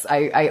think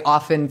I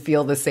often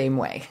feel the same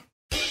way.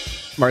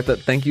 Martha,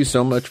 thank you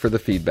so much for the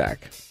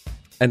feedback.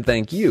 And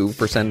thank you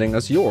for sending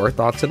us your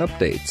thoughts and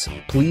updates.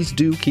 Please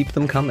do keep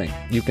them coming.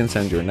 You can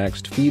send your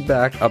next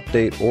feedback,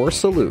 update, or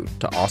salute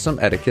to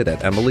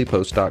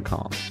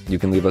awesomeetiquette@emilypost.com. You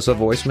can leave us a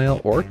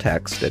voicemail or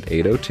text at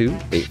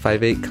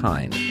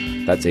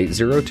 802-858-KIND. That's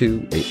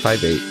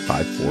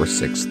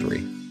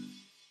 802-858-5463.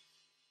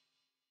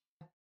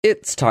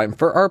 It's time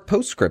for our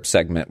postscript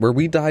segment where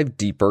we dive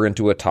deeper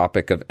into a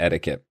topic of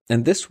etiquette.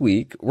 And this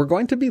week, we're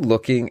going to be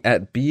looking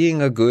at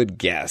being a good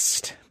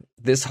guest.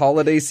 This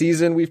holiday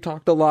season, we've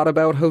talked a lot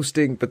about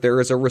hosting, but there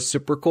is a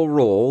reciprocal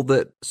role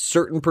that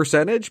certain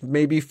percentage,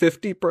 maybe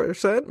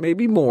 50%,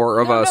 maybe more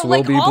of us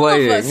will be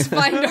playing. All of us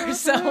find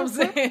ourselves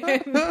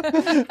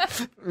in.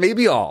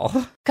 Maybe all.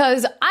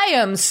 Because I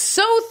am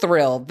so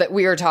thrilled that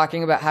we are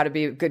talking about how to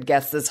be a good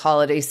guest this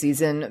holiday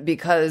season,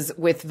 because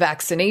with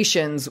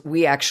vaccinations,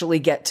 we actually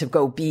get to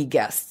go be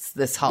guests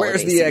this holiday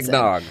season. Where's the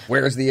eggnog?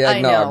 Where's the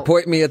eggnog?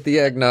 Point me at the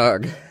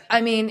eggnog. I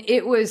mean,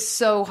 it was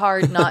so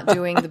hard not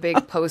doing the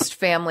big post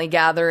family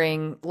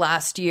gathering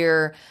last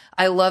year.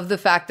 I love the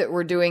fact that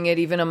we're doing it,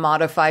 even a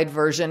modified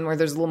version where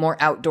there's a little more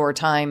outdoor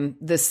time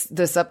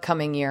this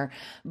upcoming year.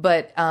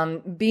 But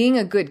being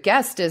a good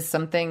guest is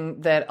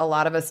something that a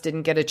lot of us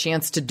didn't get a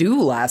chance to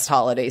do last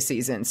holiday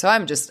season. So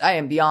I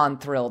am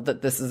beyond thrilled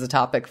that this is a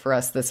topic for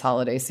us this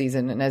holiday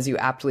season. And as you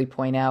aptly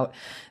point out,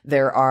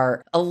 there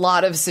are a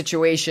lot of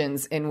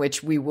situations in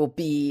which we will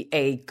be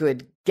a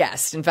good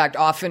guest. In fact,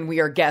 often we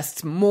are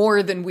guests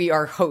more than we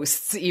are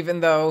hosts,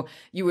 even though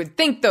you would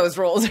think those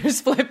roles are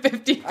split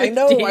 50-50. I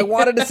know. I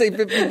wanted to say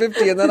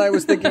 50-50, and then I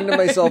was thinking to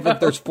myself, if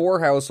there's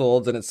 4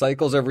 households and it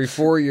cycles every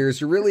 4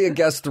 years, you're really a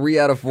guest 3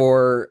 out of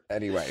 4.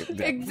 Anyway.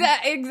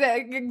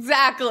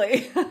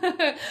 Exactly.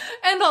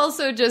 And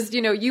also just,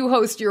 you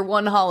host your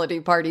one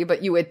holiday party,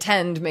 but you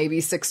attend maybe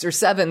 6 or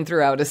 7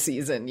 throughout a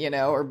season,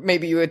 or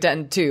maybe you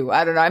attend 2.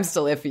 I don't know. I'm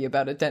still iffy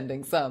about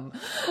attending some.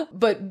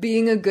 But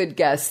being a good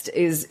guest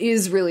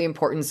is really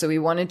important. So we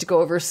wanted to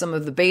go over some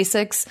of the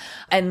basics.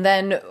 And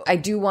then I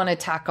do want to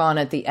tack on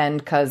at the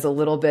end, cuz a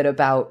little bit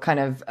about kind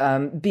of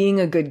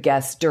being a good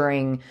guest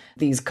during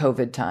these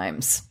COVID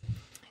times.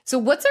 So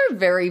what's our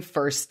very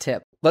first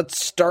tip? Let's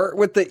start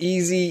with the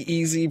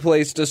easy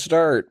place to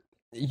start.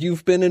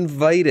 you've been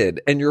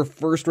invited, and your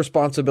first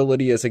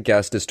responsibility as a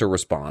guest is to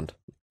respond.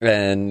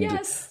 And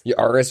you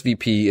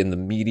RSVP in the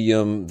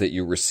medium that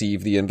you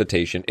receive the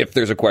invitation. If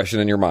there's a question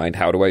in your mind,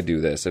 how do I do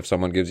this? If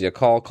someone gives you a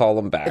call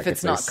them back. If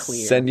it's not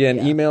clear. Send you an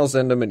email,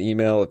 send them an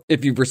email.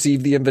 If you've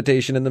received the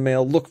invitation in the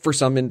mail, look for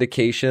some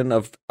indication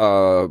of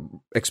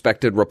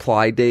expected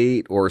reply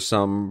date or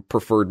some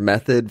preferred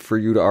method for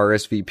you to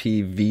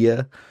RSVP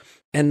via.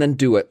 And then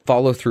do it.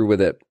 Follow through with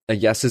it. A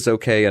yes is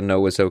okay. A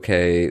no is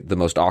okay. The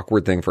most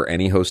awkward thing for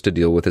any host to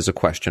deal with is a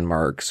question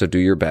mark. So do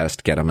your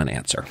best. Get them an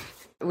answer.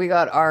 We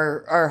got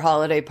our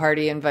holiday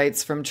party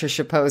invites from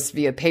Trisha Post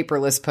via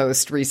paperless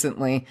post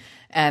recently.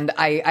 And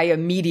I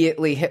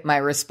immediately hit my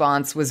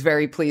response, was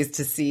very pleased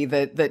to see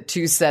that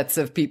 2 sets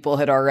of people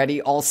had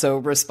already also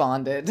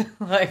responded.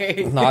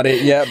 Not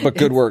it yet, but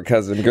good work,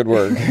 cousin. Good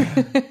work.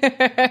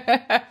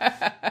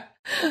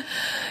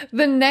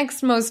 The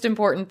next most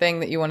important thing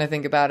that you want to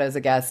think about as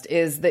a guest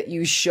is that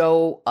you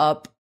show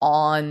up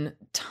on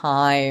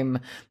time.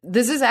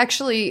 This is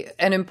actually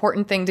an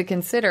important thing to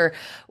consider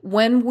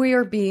when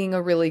we're being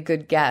a really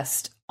good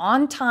guest.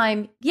 On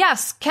time,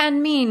 yes,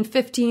 can mean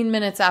 15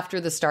 minutes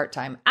after the start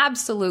time.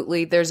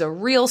 Absolutely. There's a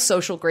real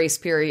social grace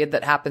period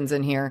that happens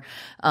in here.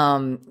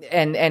 And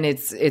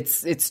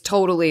it's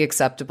totally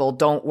acceptable.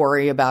 Don't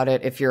worry about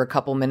it if you're a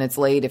couple minutes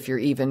late, if you're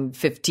even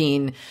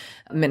 15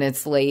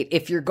 minutes late.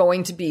 If you're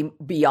going to be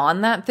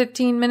beyond that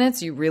 15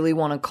 minutes, you really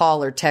want to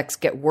call or text,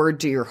 get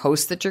word to your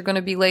host that you're going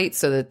to be late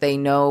so that they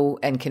know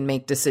and can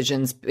make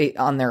decisions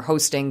on their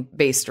hosting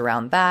based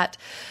around that.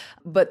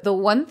 But the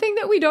one thing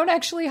that we don't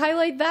actually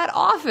highlight that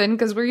often,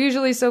 because we're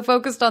usually so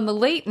focused on the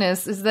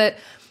lateness, is that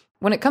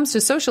when it comes to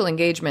social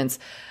engagements,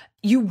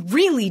 you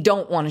really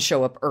don't want to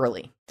show up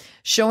early.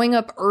 Showing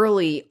up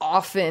early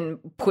often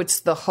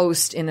puts the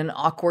host in an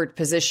awkward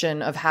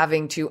position of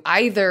having to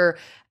either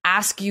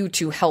ask you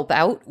to help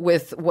out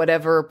with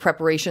whatever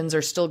preparations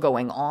are still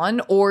going on,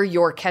 or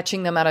you're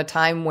catching them at a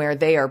time where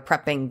they are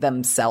prepping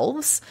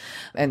themselves,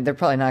 and they're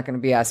probably not going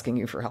to be asking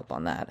you for help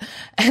on that.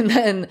 And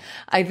then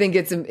I think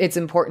it's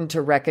important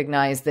to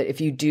recognize that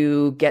if you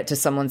do get to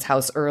someone's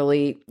house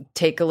early,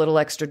 take a little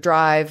extra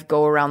drive,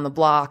 go around the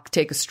block,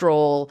 take a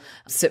stroll,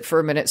 sit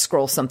for a minute,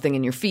 scroll something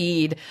in your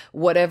feed,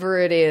 whatever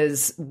it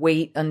is,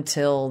 wait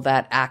until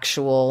that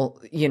actual,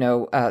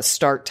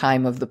 start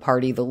time of the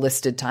party, the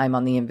listed time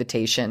on the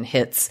invitation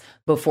hits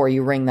before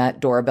you ring that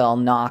doorbell,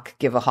 knock,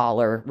 give a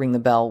holler, ring the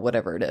bell,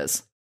 whatever it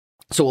is.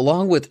 So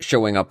along with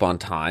showing up on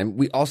time,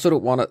 we also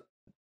don't want to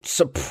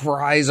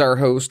surprise our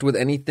host with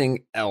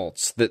anything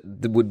else that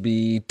would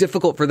be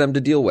difficult for them to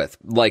deal with.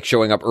 Like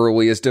showing up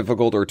early is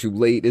difficult or too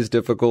late is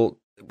difficult.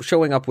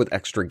 Showing up with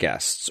extra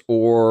guests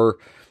or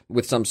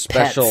with some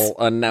special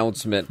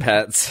announcement,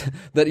 pets,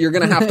 that you're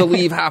going to have to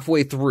leave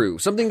halfway through.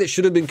 Something that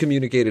should have been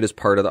communicated as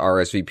part of the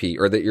RSVP,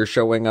 or that you're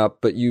showing up,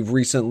 but you've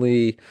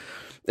recently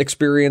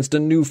experienced a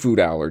new food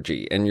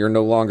allergy and you're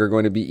no longer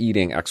going to be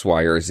eating X,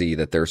 Y, or Z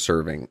that they're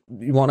serving.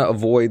 You want to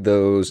avoid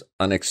those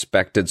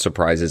unexpected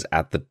surprises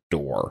at the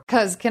door.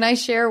 Because can I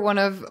share one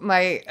of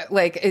my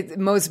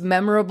most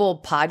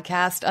memorable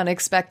podcast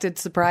unexpected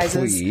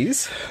surprises?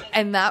 Please.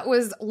 And that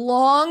was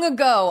long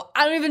ago.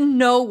 I don't even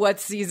know what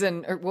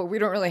season, we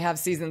don't really have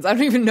seasons. I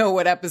don't even know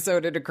what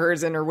episode it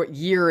occurs in or what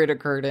year it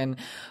occurred in.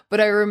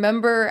 But I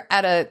remember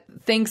at a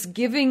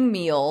Thanksgiving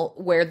meal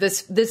where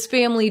this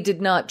family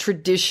did not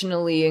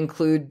traditionally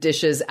include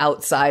dishes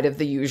outside of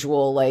the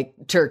usual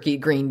turkey,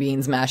 green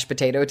beans, mashed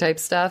potato type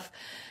stuff.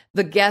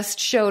 The guest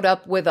showed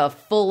up with a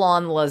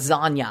full-on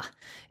lasagna,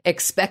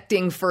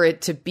 expecting for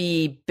it to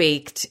be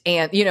baked.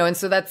 And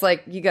so that's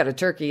you got a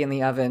turkey in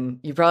the oven.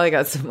 You probably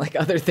got some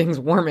other things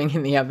warming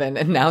in the oven.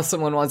 And now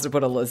someone wants to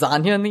put a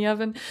lasagna in the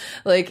oven.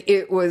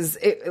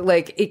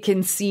 It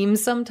can seem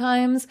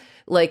sometimes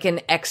like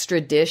an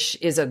extra dish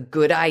is a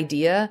good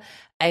idea.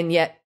 And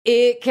yet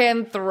it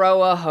can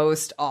throw a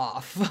host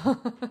off.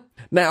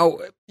 Now,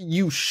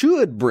 you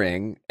should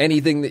bring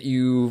anything that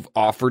you've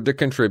offered to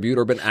contribute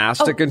or been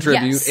asked to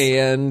contribute, yes.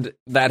 And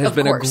that has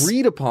been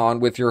agreed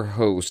upon with your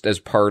host as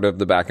part of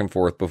the back and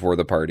forth before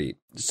the party.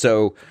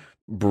 So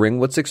bring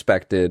what's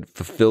expected,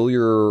 fulfill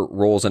your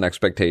roles and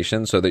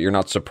expectations so that you're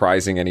not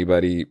surprising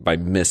anybody by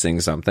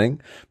missing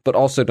something, but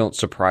also don't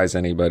surprise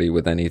anybody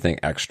with anything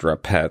extra,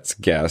 pets,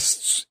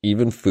 guests,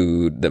 even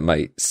food that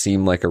might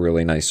seem like a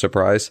really nice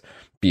surprise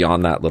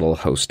beyond that little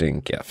hosting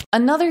gift.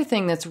 Another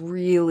thing that's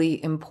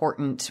really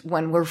important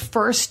when we're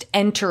first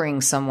entering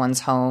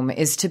someone's home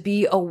is to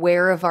be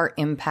aware of our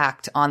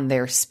impact on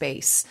their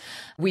space.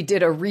 We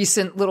did a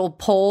recent little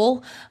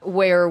poll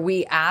where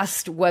we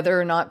asked whether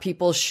or not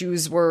people's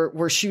shoes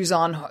were shoes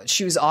on,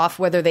 shoes off,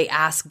 whether they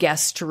asked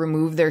guests to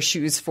remove their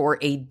shoes for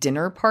a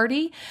dinner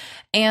party.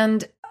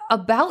 And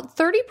about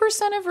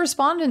 30% of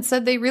respondents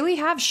said they really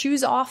have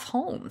shoes off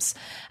homes.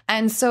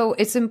 And so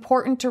it's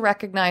important to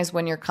recognize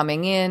when you're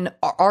coming in,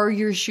 are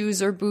your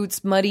shoes or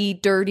boots muddy,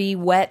 dirty,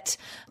 wet,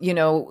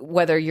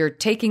 whether you're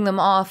taking them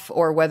off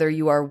or whether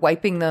you are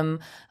wiping them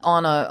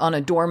on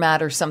a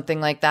doormat or something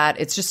like that.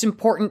 It's just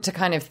important to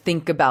kind of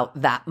think about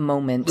that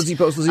moment. Lizzie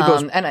Post,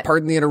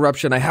 pardon the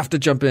interruption. I have to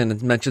jump in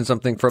and mention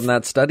something from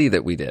that study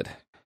that we did.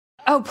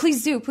 Oh,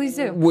 please do.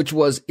 Which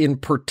was in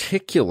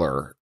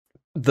particular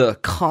the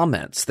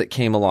comments that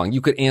came along.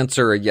 You could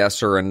answer a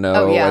yes or a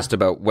no as to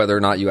about whether or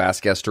not you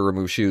ask guests to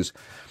remove shoes.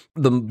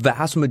 The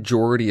vast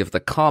majority of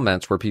the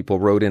comments where people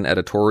wrote in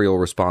editorial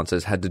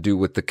responses had to do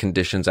with the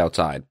conditions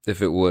outside.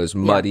 If it was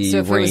muddy, so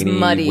if rainy, it was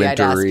muddy,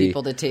 wintry. I'd ask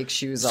people to take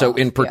shoes off. So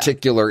in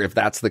particular, if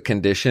that's the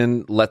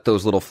condition, let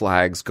those little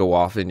flags go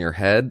off in your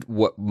head.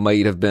 What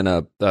might have been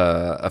a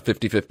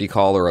 50-50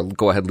 call or a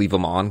go ahead, leave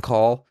them on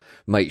call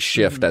might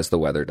shift as the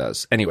weather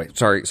does. Anyway,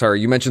 sorry.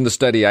 You mentioned the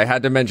study. I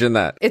had to mention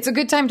that. It's a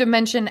good time to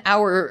mention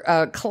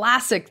our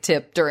classic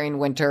tip during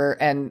winter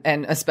and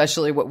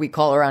especially what we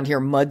call around here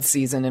mud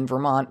season in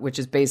Vermont, which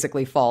is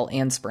basically fall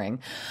and spring,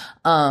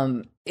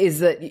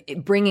 is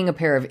that bringing a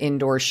pair of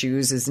indoor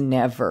shoes is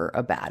never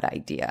a bad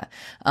idea.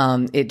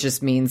 It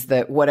just means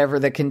that whatever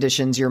the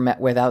conditions you're met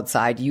with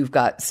outside, you've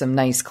got some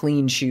nice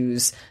clean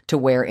shoes to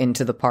wear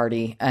into the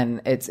party.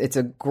 And it's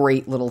a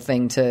great little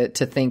thing to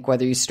think,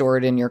 whether you store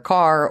it in your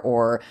car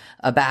or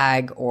a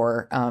bag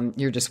or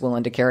you're just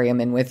willing to carry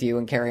them in with you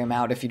and carry them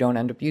out if you don't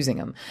end up using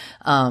them.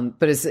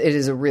 But it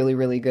is a really,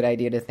 really good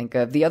idea to think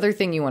of. The other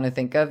thing you want to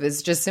think of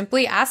is just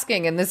simply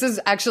asking. And this is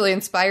actually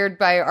inspired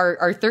by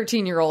our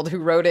 13-year-old who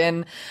wrote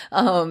in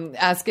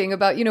asking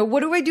about,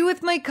 what do I do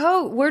with my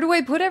coat? Where do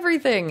I put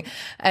everything?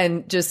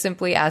 And just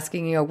simply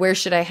asking, where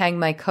should I hang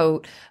my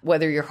coat?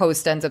 Whether your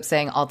host ends up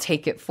saying, I'll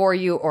take it for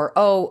you, or,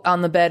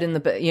 on the bed in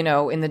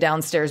the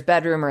downstairs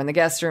bedroom or in the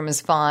guest room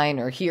is fine,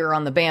 or here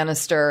on the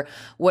banister,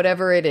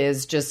 whatever it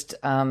is, just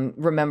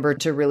remember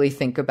to really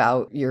think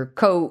about your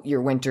coat,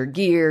 your winter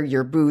gear,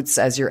 your boots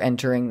as you're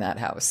entering that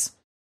house.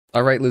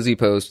 All right, Lizzie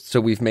Post. So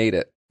we've made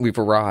it. We've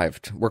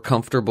arrived. We're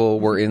comfortable.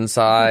 We're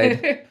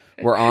inside.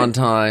 We're on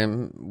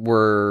time.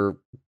 We're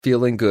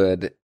feeling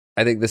good.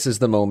 I think this is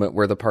the moment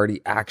where the party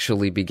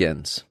actually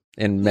begins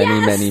in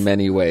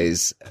many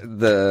ways.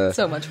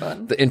 So much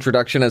fun. The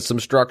introduction has some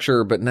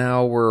structure, but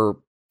now we're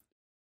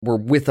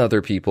with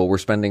other people. We're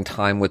spending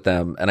time with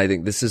them. And I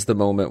think this is the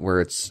moment where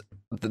it's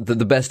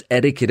the best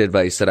etiquette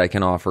advice that I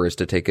can offer is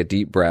to take a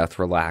deep breath,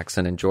 relax,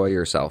 and enjoy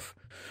yourself.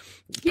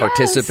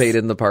 Participate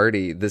in the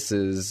party. This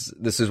is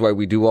why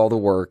we do all the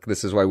work.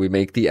 This is why we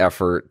make the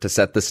effort to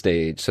set the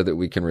stage so that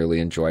we can really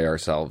enjoy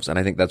ourselves. And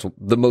I think that's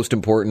the most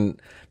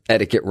important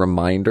etiquette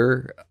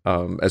reminder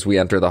as we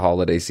enter the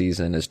holiday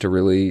season, is to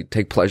really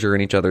take pleasure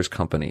in each other's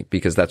company,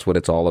 because that's what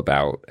it's all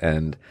about.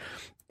 And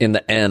in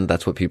the end,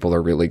 that's what people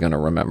are really going to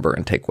remember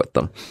and take with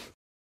them.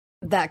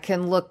 That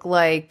can look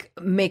like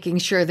making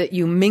sure that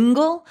you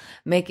mingle,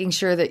 making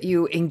sure that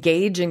you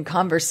engage in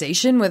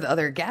conversation with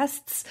other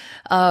guests.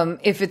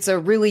 If it's a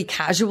really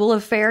casual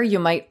affair, you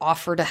might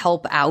offer to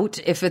help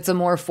out. If it's a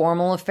more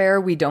formal affair,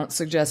 we don't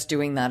suggest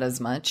doing that as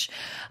much.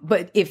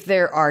 But if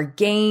there are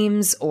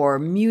games or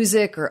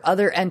music or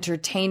other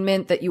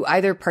entertainment that you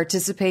either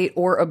participate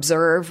or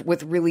observe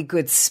with really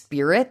good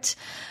spirit,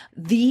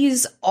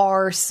 these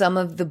are some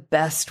of the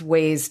best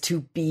ways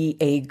to be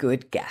a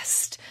good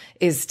guest,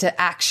 is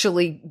to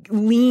actually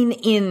lean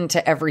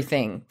into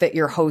everything that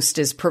your host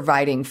is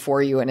providing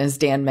for you. And as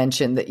Dan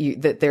mentioned,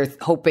 that they're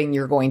hoping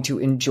you're going to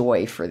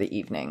enjoy for the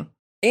evening.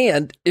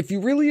 And if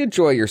you really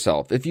enjoy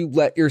yourself, if you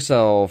let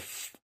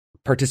yourself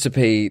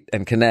participate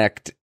and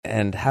connect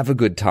and have a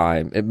good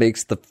time, it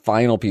makes the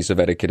final piece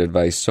of etiquette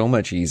advice so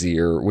much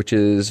easier, which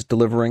is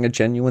delivering a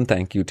genuine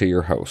thank you to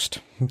your host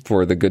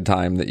for the good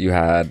time that you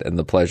had and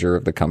the pleasure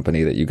of the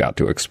company that you got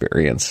to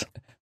experience.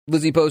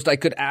 Lizzie Post, I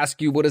could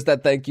ask you, what does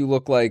that thank you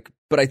look like?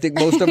 But I think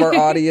most of our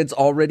audience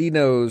already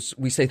knows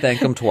we say thank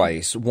them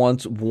twice.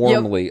 Once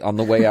warmly on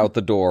the way out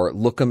the door,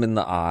 look them in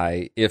the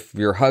eye. If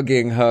you're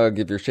hugging, hug.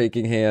 If you're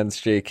shaking hands,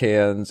 shake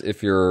hands.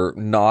 If you're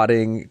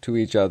nodding to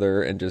each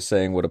other and just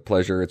saying what a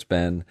pleasure it's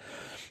been,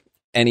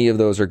 any of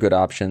those are good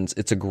options.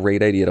 It's a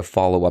great idea to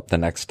follow up the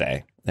next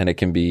day. And it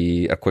can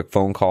be a quick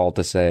phone call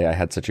to say, I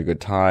had such a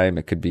good time.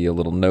 It could be a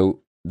little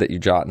note that you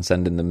jot and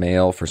send in the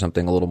mail for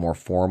something a little more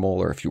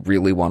formal, or if you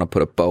really want to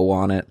put a bow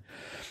on it.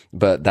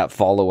 But that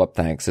follow-up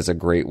thanks is a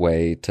great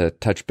way to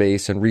touch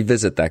base and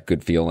revisit that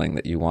good feeling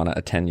that you want to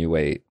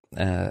attenuate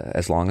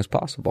as long as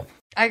possible.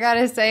 I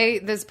gotta say,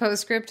 this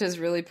postscript has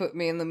really put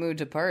me in the mood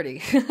to party.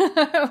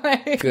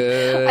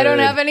 Good. I don't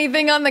have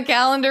anything on the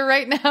calendar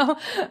right now.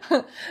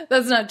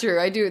 That's not true.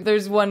 I do.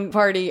 There's one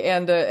party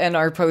and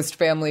our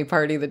post-family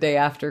party the day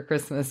after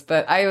Christmas.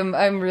 But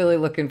I'm really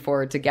looking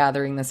forward to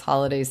gathering this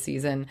holiday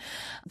season.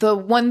 The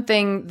one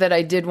thing that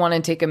I did want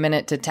to take a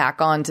minute to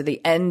tack on to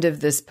the end of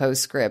this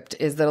postscript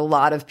is that a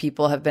lot of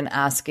people have been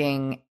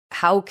asking,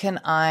 how can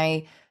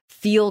I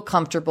feel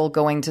comfortable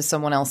going to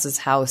someone else's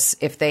house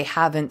if they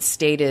haven't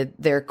stated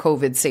their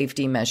COVID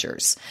safety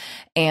measures.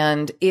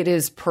 And it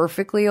is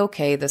perfectly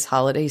okay this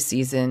holiday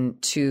season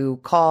to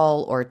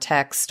call or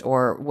text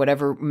or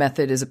whatever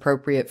method is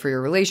appropriate for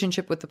your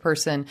relationship with the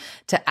person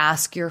to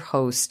ask your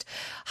host,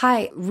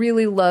 "Hi,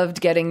 really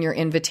loved getting your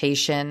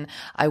invitation.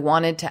 I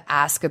wanted to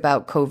ask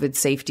about COVID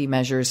safety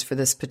measures for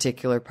this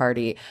particular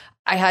party.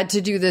 I had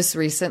to do this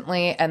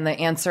recently, and the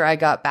answer I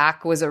got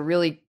back was a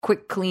really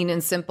quick, clean,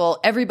 and simple,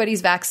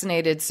 everybody's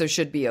vaccinated, so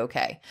should be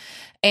okay."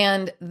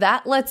 And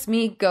that lets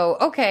me go,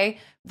 okay,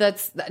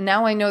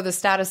 now I know the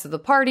status of the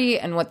party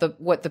and what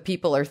the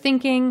people are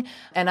thinking,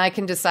 and I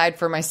can decide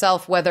for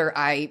myself whether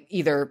I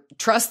either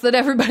trust that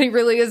everybody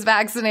really is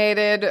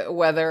vaccinated,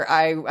 whether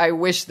I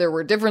wish there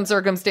were different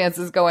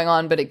circumstances going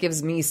on, but it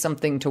gives me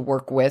something to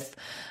work with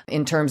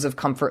in terms of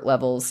comfort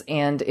levels.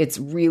 And it's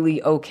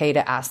really okay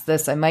to ask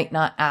this. I might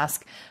not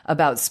ask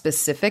about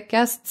specific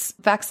guests'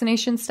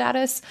 vaccination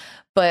status,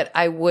 but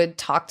I would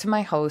talk to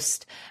my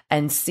host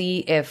and see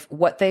if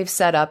what they've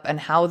set up and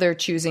how they're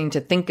choosing to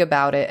think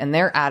about it and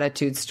their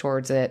attitudes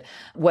towards it,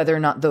 whether or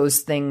not those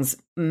things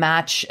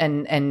match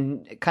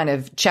and kind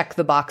of check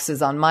the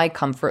boxes on my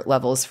comfort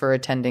levels for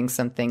attending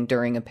something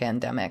during a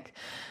pandemic.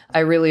 I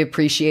really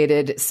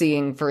appreciated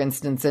seeing, for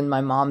instance, in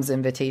my mom's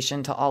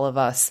invitation to all of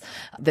us,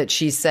 that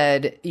she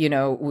said,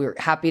 we're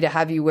happy to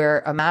have you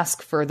wear a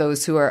mask for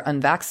those who are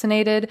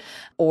unvaccinated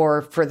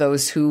or for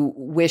those who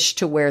wish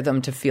to wear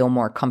them to feel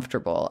more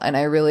comfortable. And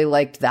I really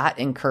liked that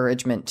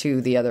encouragement too,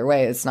 the other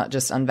way. It's not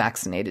just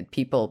unvaccinated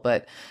people,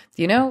 but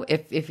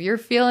if you're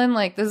feeling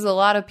like there's a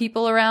lot of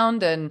people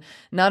around and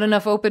not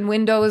enough open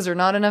windows or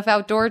not enough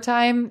outdoor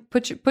time,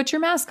 put your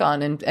mask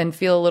on and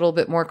feel a little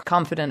bit more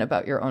confident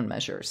about your own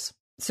measures.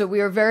 So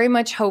we are very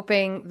much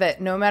hoping that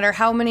no matter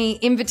how many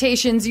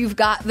invitations you've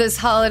got this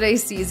holiday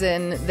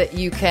season, that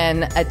you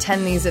can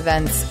attend these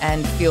events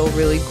and feel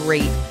really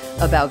great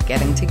about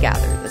getting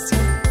together this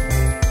year.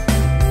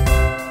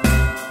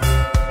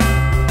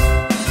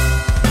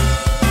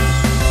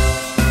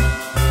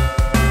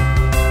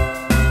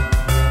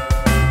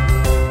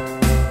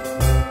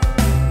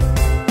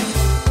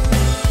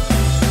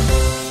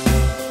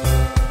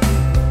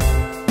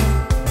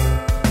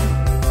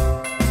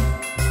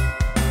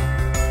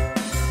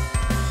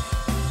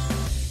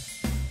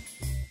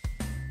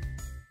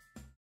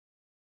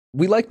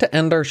 We like to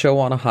end our show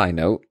on a high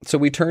note, so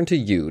we turn to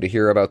you to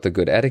hear about the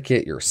good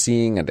etiquette you're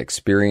seeing and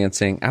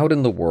experiencing out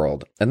in the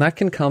world, and that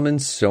can come in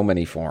so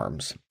many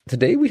forms.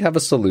 Today we have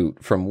a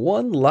salute from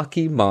one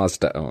lucky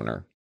Mazda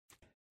owner.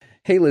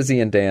 Hey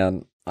Lizzie and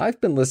Dan, I've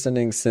been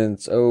listening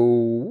since,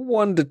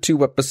 1 to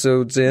 2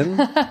 episodes in.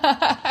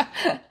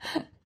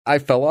 I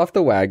fell off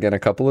the wagon a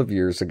couple of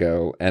years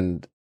ago,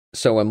 and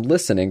so I'm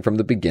listening from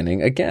the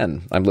beginning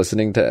again. I'm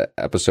listening to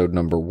episode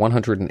number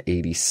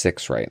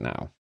 186 right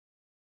now.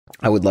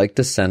 I would like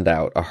to send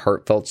out a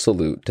heartfelt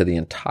salute to the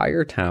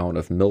entire town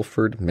of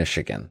Milford,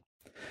 Michigan.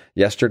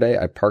 Yesterday,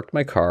 I parked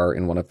my car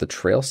in one of the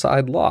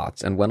trailside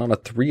lots and went on a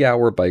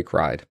 3-hour bike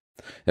ride.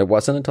 It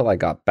wasn't until I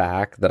got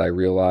back that I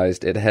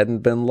realized it hadn't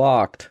been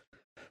locked.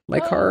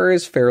 My car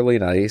is fairly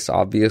nice,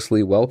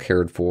 obviously well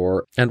cared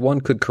for, and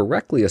one could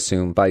correctly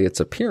assume by its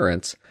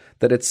appearance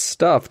that it's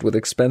stuffed with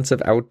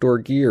expensive outdoor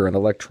gear and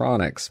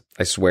electronics.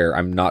 I swear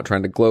I'm not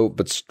trying to gloat,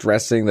 but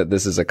stressing that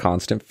this is a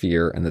constant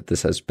fear and that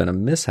this has been a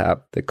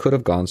mishap that could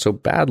have gone so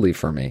badly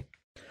for me.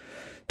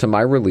 To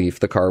my relief,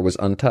 the car was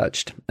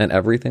untouched, and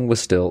everything was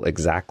still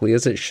exactly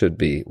as it should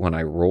be when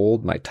I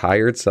rolled my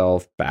tired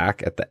self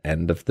back at the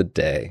end of the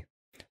day.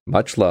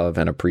 Much love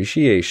and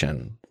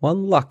appreciation,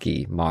 one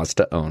lucky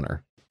Mazda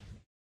owner.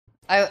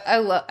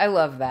 I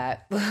love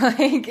that.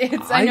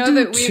 I know do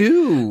that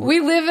too.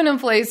 We live in a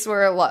place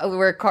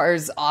where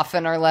cars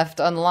often are left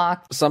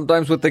unlocked.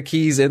 Sometimes with the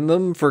keys in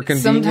them for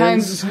convenience.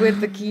 Sometimes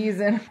with the keys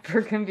in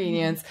for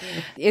convenience.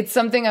 It's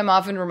something I'm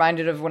often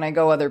reminded of when I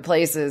go other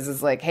places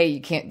is like, hey,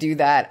 you can't do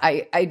that.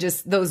 I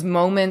just, those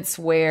moments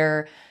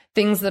where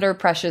things that are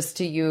precious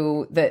to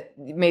you that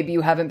maybe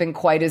you haven't been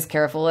quite as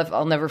careful of.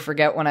 I'll never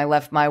forget when I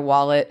left my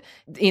wallet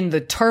in the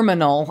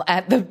terminal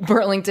at the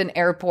Burlington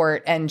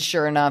airport, and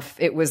sure enough,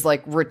 it was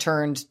like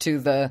returned to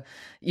the,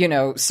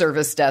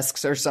 service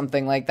desks or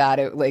something like that.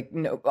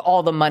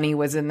 All the money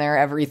was in there,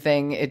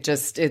 everything.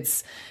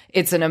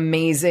 It's an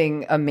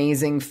amazing,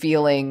 amazing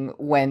feeling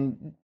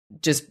when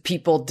just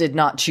people did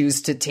not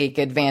choose to take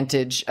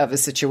advantage of a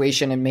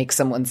situation and make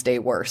someone's day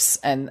worse.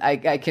 And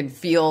I can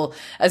feel,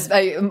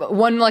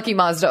 one lucky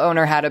Mazda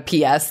owner had a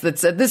PS that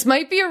said, this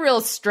might be a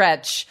real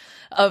stretch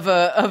of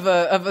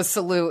a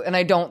salute. And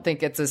I don't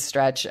think it's a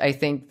stretch. I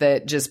think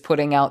that just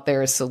putting out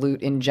there a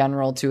salute in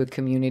general to a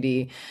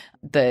community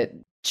that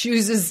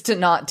chooses to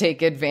not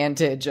take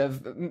advantage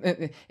of,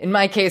 in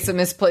my case, a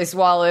misplaced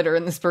wallet, or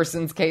in this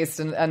person's case,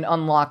 an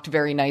unlocked,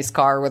 very nice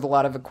car with a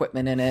lot of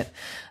equipment in it.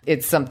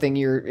 It's something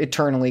you're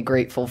eternally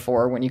grateful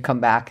for when you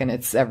come back and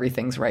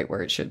everything's right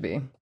where it should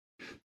be.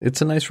 It's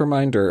a nice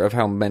reminder of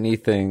how many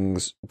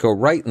things go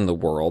right in the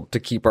world to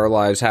keep our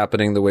lives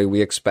happening the way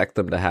we expect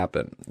them to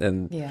happen.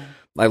 And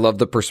I love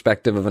the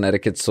perspective of an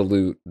etiquette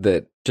salute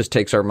that just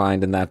takes our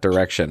mind in that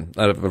direction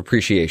of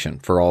appreciation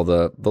for all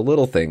the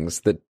little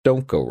things that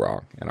don't go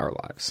wrong in our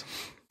lives.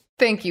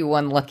 Thank you,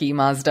 one lucky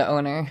Mazda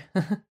owner.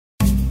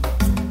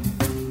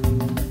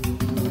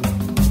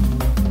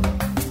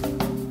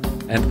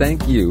 And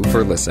thank you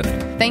for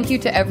listening. Thank you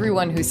to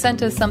everyone who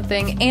sent us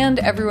something and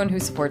everyone who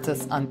supports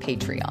us on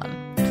Patreon.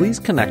 Please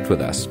connect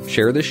with us.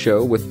 Share this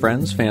show with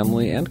friends,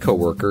 family, and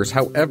coworkers,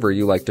 however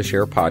you like to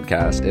share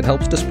podcasts. It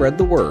helps to spread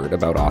the word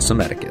about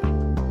awesome etiquette.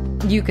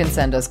 You can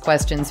send us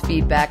questions,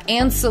 feedback,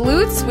 and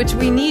salutes, which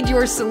we need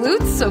your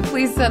salutes, so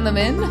please send them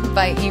in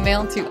by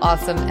email to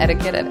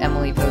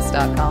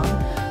awesomeetiquette@emilypost.com.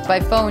 By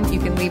phone, you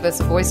can leave us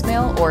a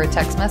voicemail or a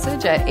text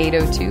message at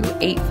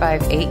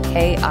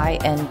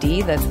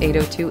 802-858-KIND. That's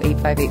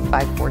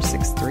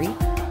 802-858-5463.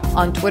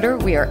 On Twitter,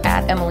 we are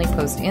at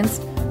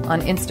EmilyPostInst. On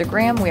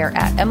Instagram, we are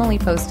at Emily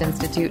Post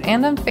Institute.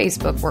 And on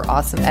Facebook, we're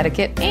Awesome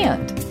Etiquette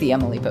and the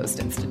Emily Post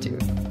Institute.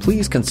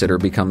 Please consider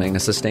becoming a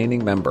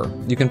sustaining member.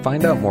 You can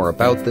find out more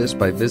about this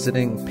by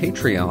visiting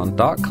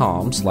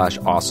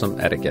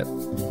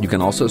patreon.com/awesomeetiquette. You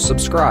can also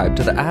subscribe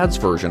to the ads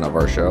version of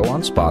our show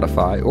on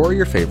Spotify or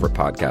your favorite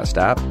podcast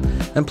app.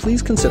 And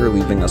please consider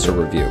leaving us a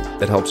review.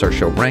 It helps our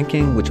show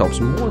ranking, which helps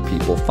more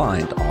people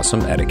find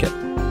Awesome Etiquette.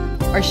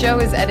 Our show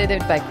is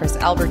edited by Chris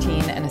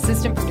Albertine and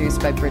assistant produced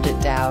by Bridget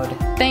Dowd.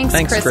 Thanks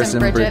Chris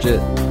and Bridget.